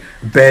trousers, like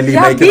barely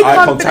making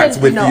eye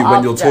contact with you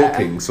when you're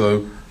talking.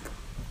 So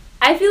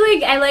I feel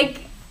like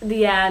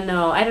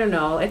I don't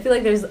know. I feel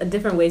like there's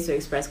different ways to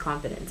express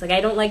confidence. Like, I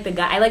don't like the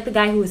guy. I like the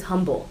guy who is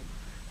humble.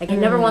 Like, I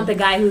never want the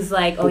guy who's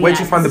like, oh, where'd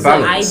you find the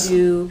balance? This is what I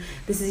do.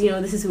 This is,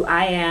 this is who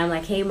I am.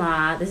 Like, hey,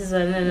 ma, this is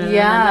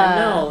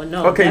no.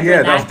 Okay,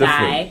 yeah, that's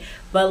different. Guy.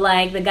 But,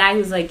 like, the guy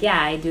who's like, yeah,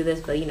 I do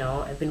this, but,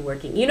 I've been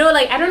working.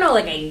 Like, I don't know,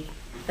 like,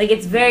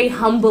 it's very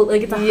humble.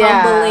 Like, it's a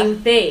humbling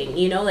thing,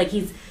 like,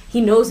 he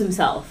knows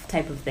himself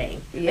type of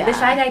thing. Yeah. Like the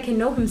shy guy can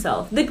know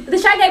himself. The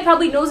shy guy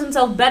probably knows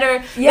himself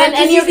better than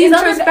any of these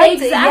other guys.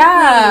 Exactly.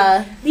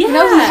 Yeah. He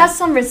has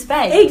some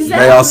respect.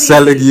 Exactly. They are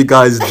selling you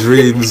guys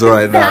dreams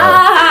right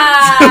now.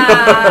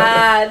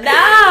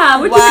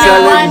 Nah. We're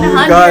selling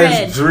 100. You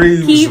guys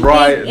dreams Keeping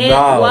right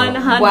now.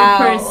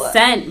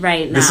 100%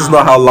 right now. This is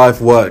not how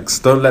life works.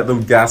 Don't let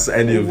them gas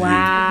any of you.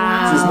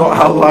 This is not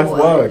how life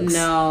works.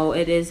 No,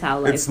 it is how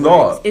life works. It's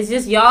not. It's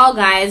just y'all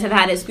guys have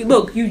had it.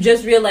 Look, you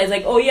just realized,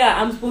 like, oh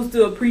yeah, I'm supposed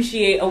to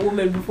appreciate a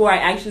woman before I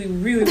actually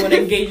really want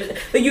to engage with.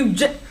 Like, you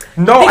just.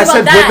 No, I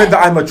said women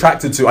that I'm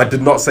attracted to. I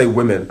did not say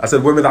women. I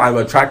said women that I'm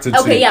attracted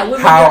to. Okay, yeah,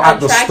 women how at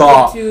the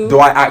start do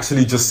I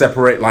actually just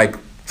separate, like,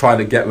 trying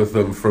to get with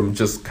them from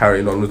just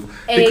carrying on with...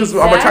 Because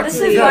I'm attracted to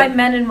them. This is why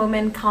men and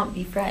women can't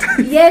be friends.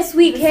 Yes,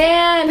 we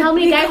can. How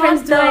many guy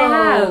friends do I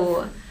have?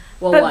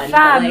 Well, but one.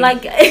 Fam,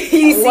 like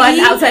you see, one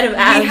outside of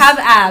abs. We have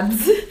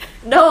abs.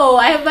 No,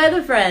 I have my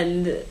other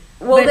friend.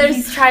 Well, but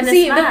he's trying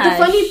to smash.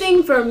 The funny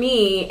thing for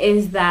me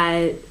is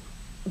that...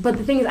 But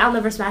the thing is, I'll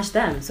never smash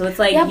them. So it's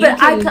like,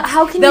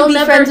 how can you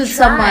be friends with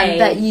someone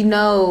that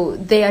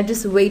they are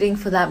just waiting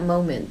for that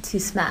moment to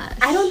smash?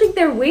 I don't think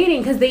they're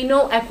waiting because they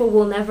know Equa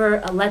will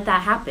never let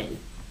that happen.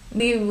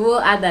 We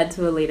will add that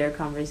to a later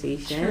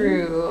conversation.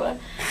 True.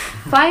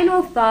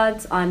 Final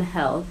thoughts on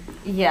health.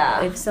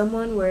 Yeah. If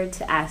someone were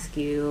to ask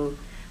you,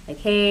 like,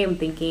 hey, I'm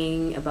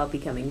thinking about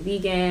becoming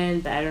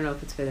vegan, but I don't know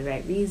if it's for the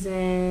right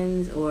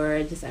reasons,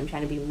 or just I'm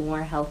trying to be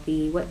more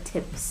healthy, what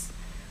tips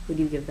would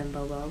you give them,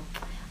 Bobo?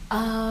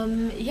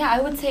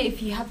 I would say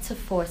if you have to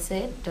force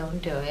it,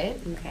 don't do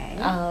it. Okay.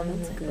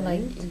 That's good.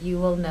 Like, you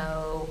will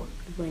know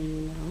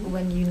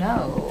when you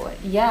know.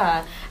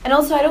 Yeah. And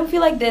also, I don't feel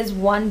like there's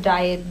one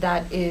diet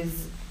that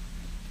is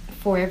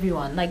for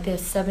everyone. Like, there's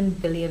 7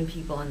 billion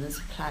people on this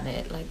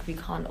planet. Like, we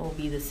can't all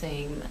be the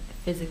same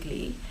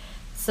physically.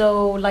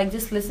 So, like,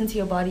 just listen to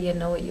your body and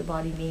know what your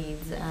body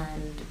needs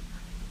and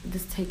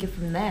just take it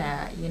from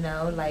there,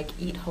 like,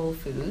 eat whole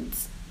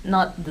foods.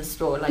 Not the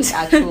store, like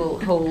actual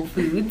whole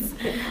foods.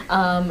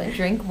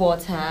 Drink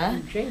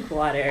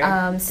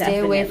water. Stay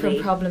away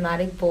from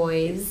problematic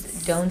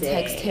boys. Don't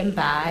text him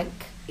back.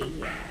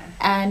 Yeah.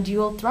 And you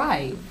will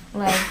thrive.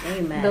 Like,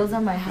 amen. Those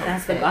are my health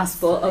That's tips. the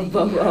gospel of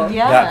Bobo.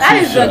 Yeah.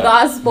 That is the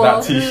gospel.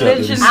 That t-shirt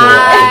that you saw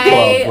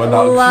I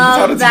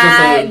love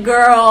that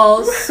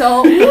girl.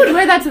 So we would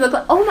wear that to the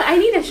club. Oh my, I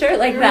need a shirt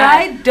like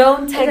that. Right?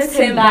 Don't text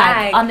him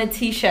back. On a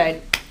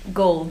t-shirt.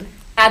 Gold.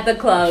 At the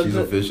club. She's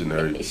a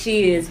visionary.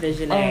 She is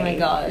visionary. Oh my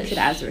gosh. You should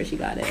ask her where she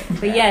got it.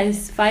 But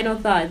yes, final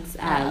thoughts,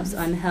 Abs,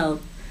 on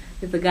health.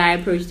 If a guy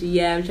approached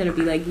you, I'm trying to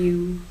be like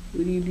you,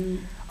 what do you do?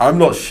 I'm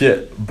not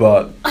shit,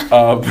 but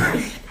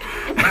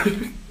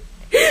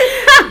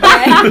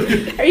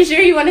Are you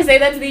sure you want to say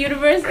that to the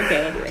universe?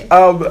 Okay,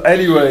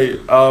 anyway.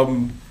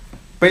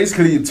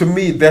 Basically, to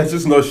me, there's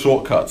just no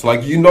shortcuts.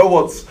 Like,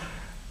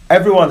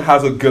 everyone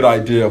has a good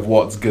idea of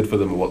what's good for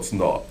them and what's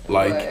not.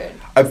 Like, Word.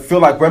 I feel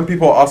like when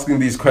people are asking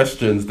these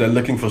questions, they're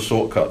looking for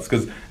shortcuts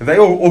because they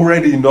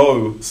already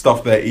know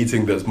stuff they're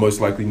eating that's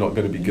most likely not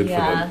going to be good for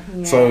them.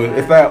 Yeah. So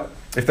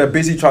if they're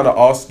busy trying to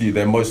ask you,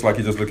 they're most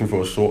likely just looking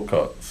for a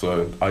shortcut.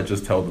 So I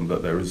just tell them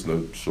that there is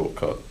no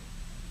shortcut.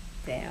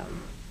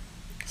 Damn.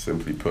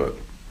 Simply put.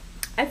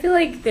 I feel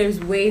like there's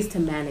ways to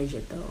manage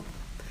it though.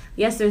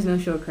 Yes, there's no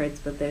shortcuts,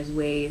 but there's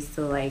ways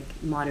to like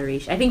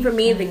moderation. I think for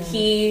me, the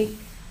key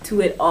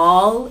to it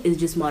all is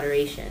just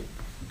moderation.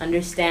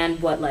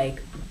 Understand what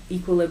like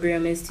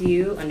equilibrium is to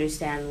you.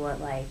 Understand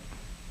what like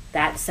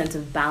that sense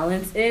of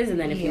balance is, and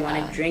then if you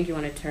want to drink, you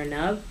want to turn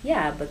up,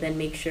 but then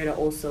make sure to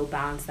also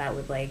balance that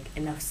with like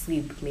enough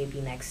sleep,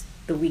 maybe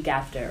the week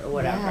after or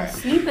whatever. Yeah,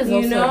 sleep is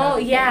also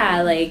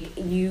like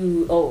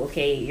you're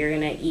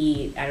gonna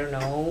eat, I don't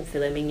know,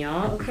 filet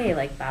mignon. Okay,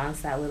 like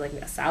balance that with like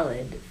a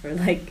salad for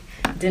like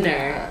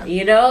dinner.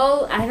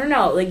 I don't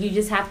know. Like you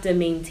just have to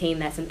maintain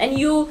that sense, and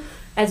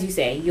as you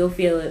say, you'll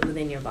feel it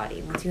within your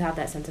body. Once you have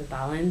that sense of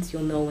balance,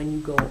 you'll know when you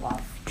go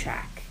off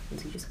track. And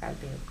so you just gotta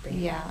be.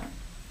 Yeah.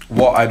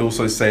 What I'd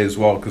also say as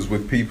well, because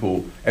with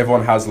people,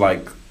 everyone has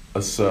like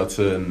a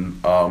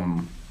certain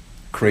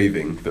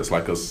craving that's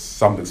like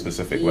something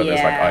specific, whether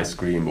it's like ice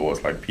cream or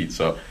it's like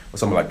pizza or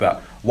something like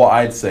that. What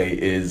I'd say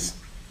is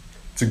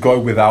to go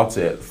without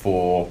it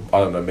for, I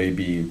don't know,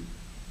 maybe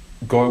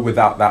go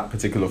without that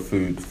particular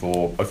food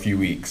for a few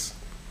weeks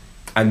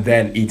and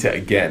then eat it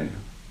again.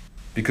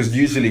 Because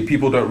usually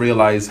people don't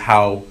realize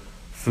how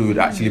food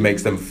actually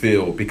makes them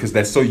feel because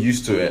they're so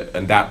used to it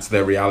and that's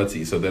their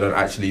reality, so they don't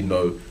actually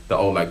know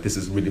that this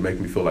is really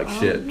making me feel like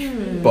shit.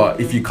 But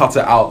if you cut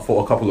it out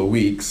for a couple of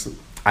weeks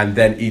and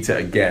then eat it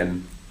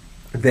again,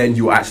 then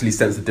you actually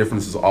sense the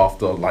differences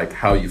after, like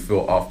how you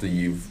feel after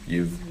you've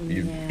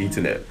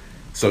eaten it.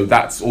 So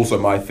that's also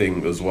my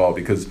thing as well,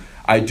 because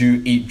I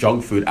do eat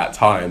junk food at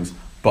times,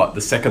 but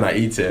the second I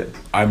eat it,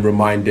 I'm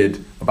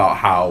reminded about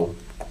how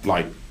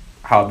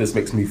this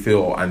makes me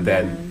feel, and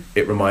then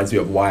it reminds me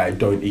of why I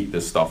don't eat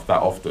this stuff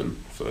that often.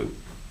 So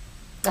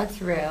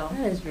that's real.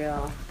 That is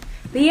real.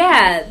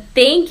 But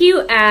thank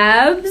you,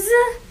 Abs,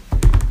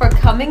 for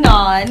coming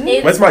on.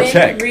 Where's my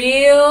check?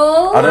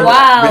 Real.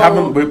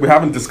 Wow. We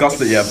haven't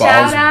discussed it yet.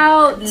 Shout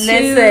out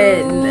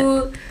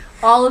to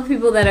all the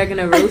people that are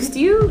gonna roast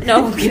you.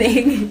 No, I'm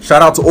kidding.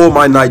 Shout out to all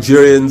my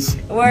Nigerians.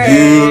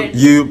 Word.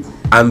 You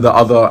and the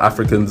other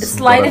Africans.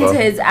 Slide into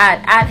his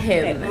at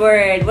him.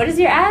 Word. What is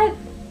your ad?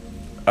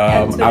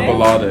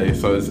 Abolade.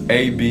 So it's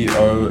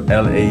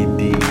ABOLAD.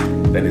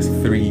 Then it's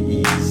 3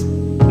 E's.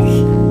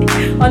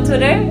 On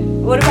Twitter?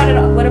 What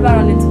about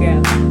on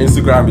Instagram?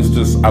 Instagram is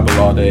just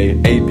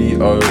Abolade.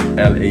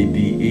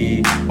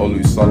 ABOLADE.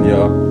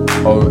 Olusonya.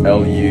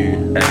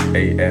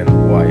 OLUSANYA.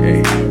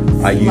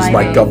 I use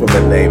my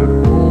government name.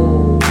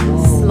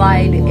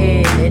 Slide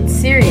in. It's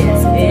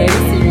serious.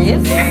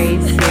 Very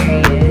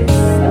serious.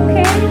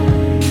 Okay.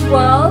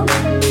 Well,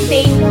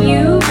 thank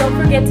you. Don't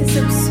forget to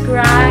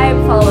subscribe.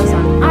 Follow us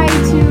on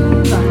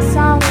iTunes, on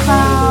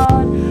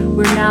SoundCloud.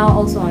 We're now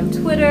also on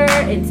Twitter.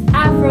 It's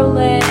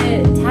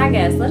Afrolit. Tag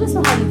us. Let us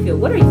know how you feel.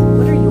 What are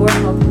your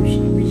health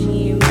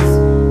regimes?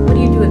 What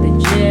do you do at the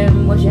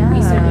gym? What should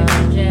we start doing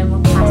at the gym?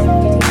 What classes do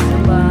you take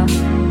Zumba?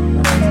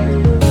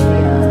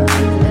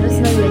 Let us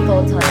know your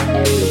thoughts on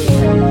everything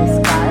that we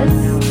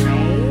discussed.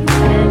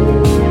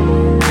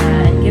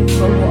 And give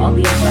Coco all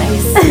the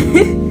advice.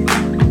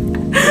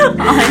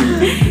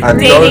 On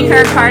dating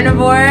her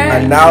carnivore.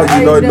 And now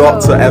you know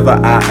not to ever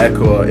at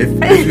Echo.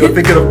 If you're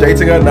thinking of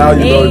dating her, now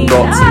you know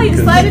not to. You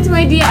slide into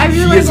my DM. I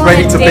really She is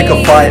ready to pick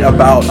a fight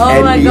about anything.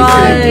 Oh my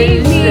god,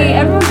 date me.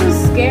 Everyone's so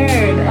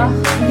scared.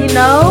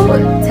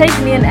 Take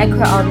me and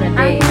Ekra on a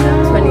date.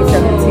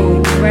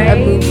 2017, right? A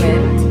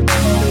movement.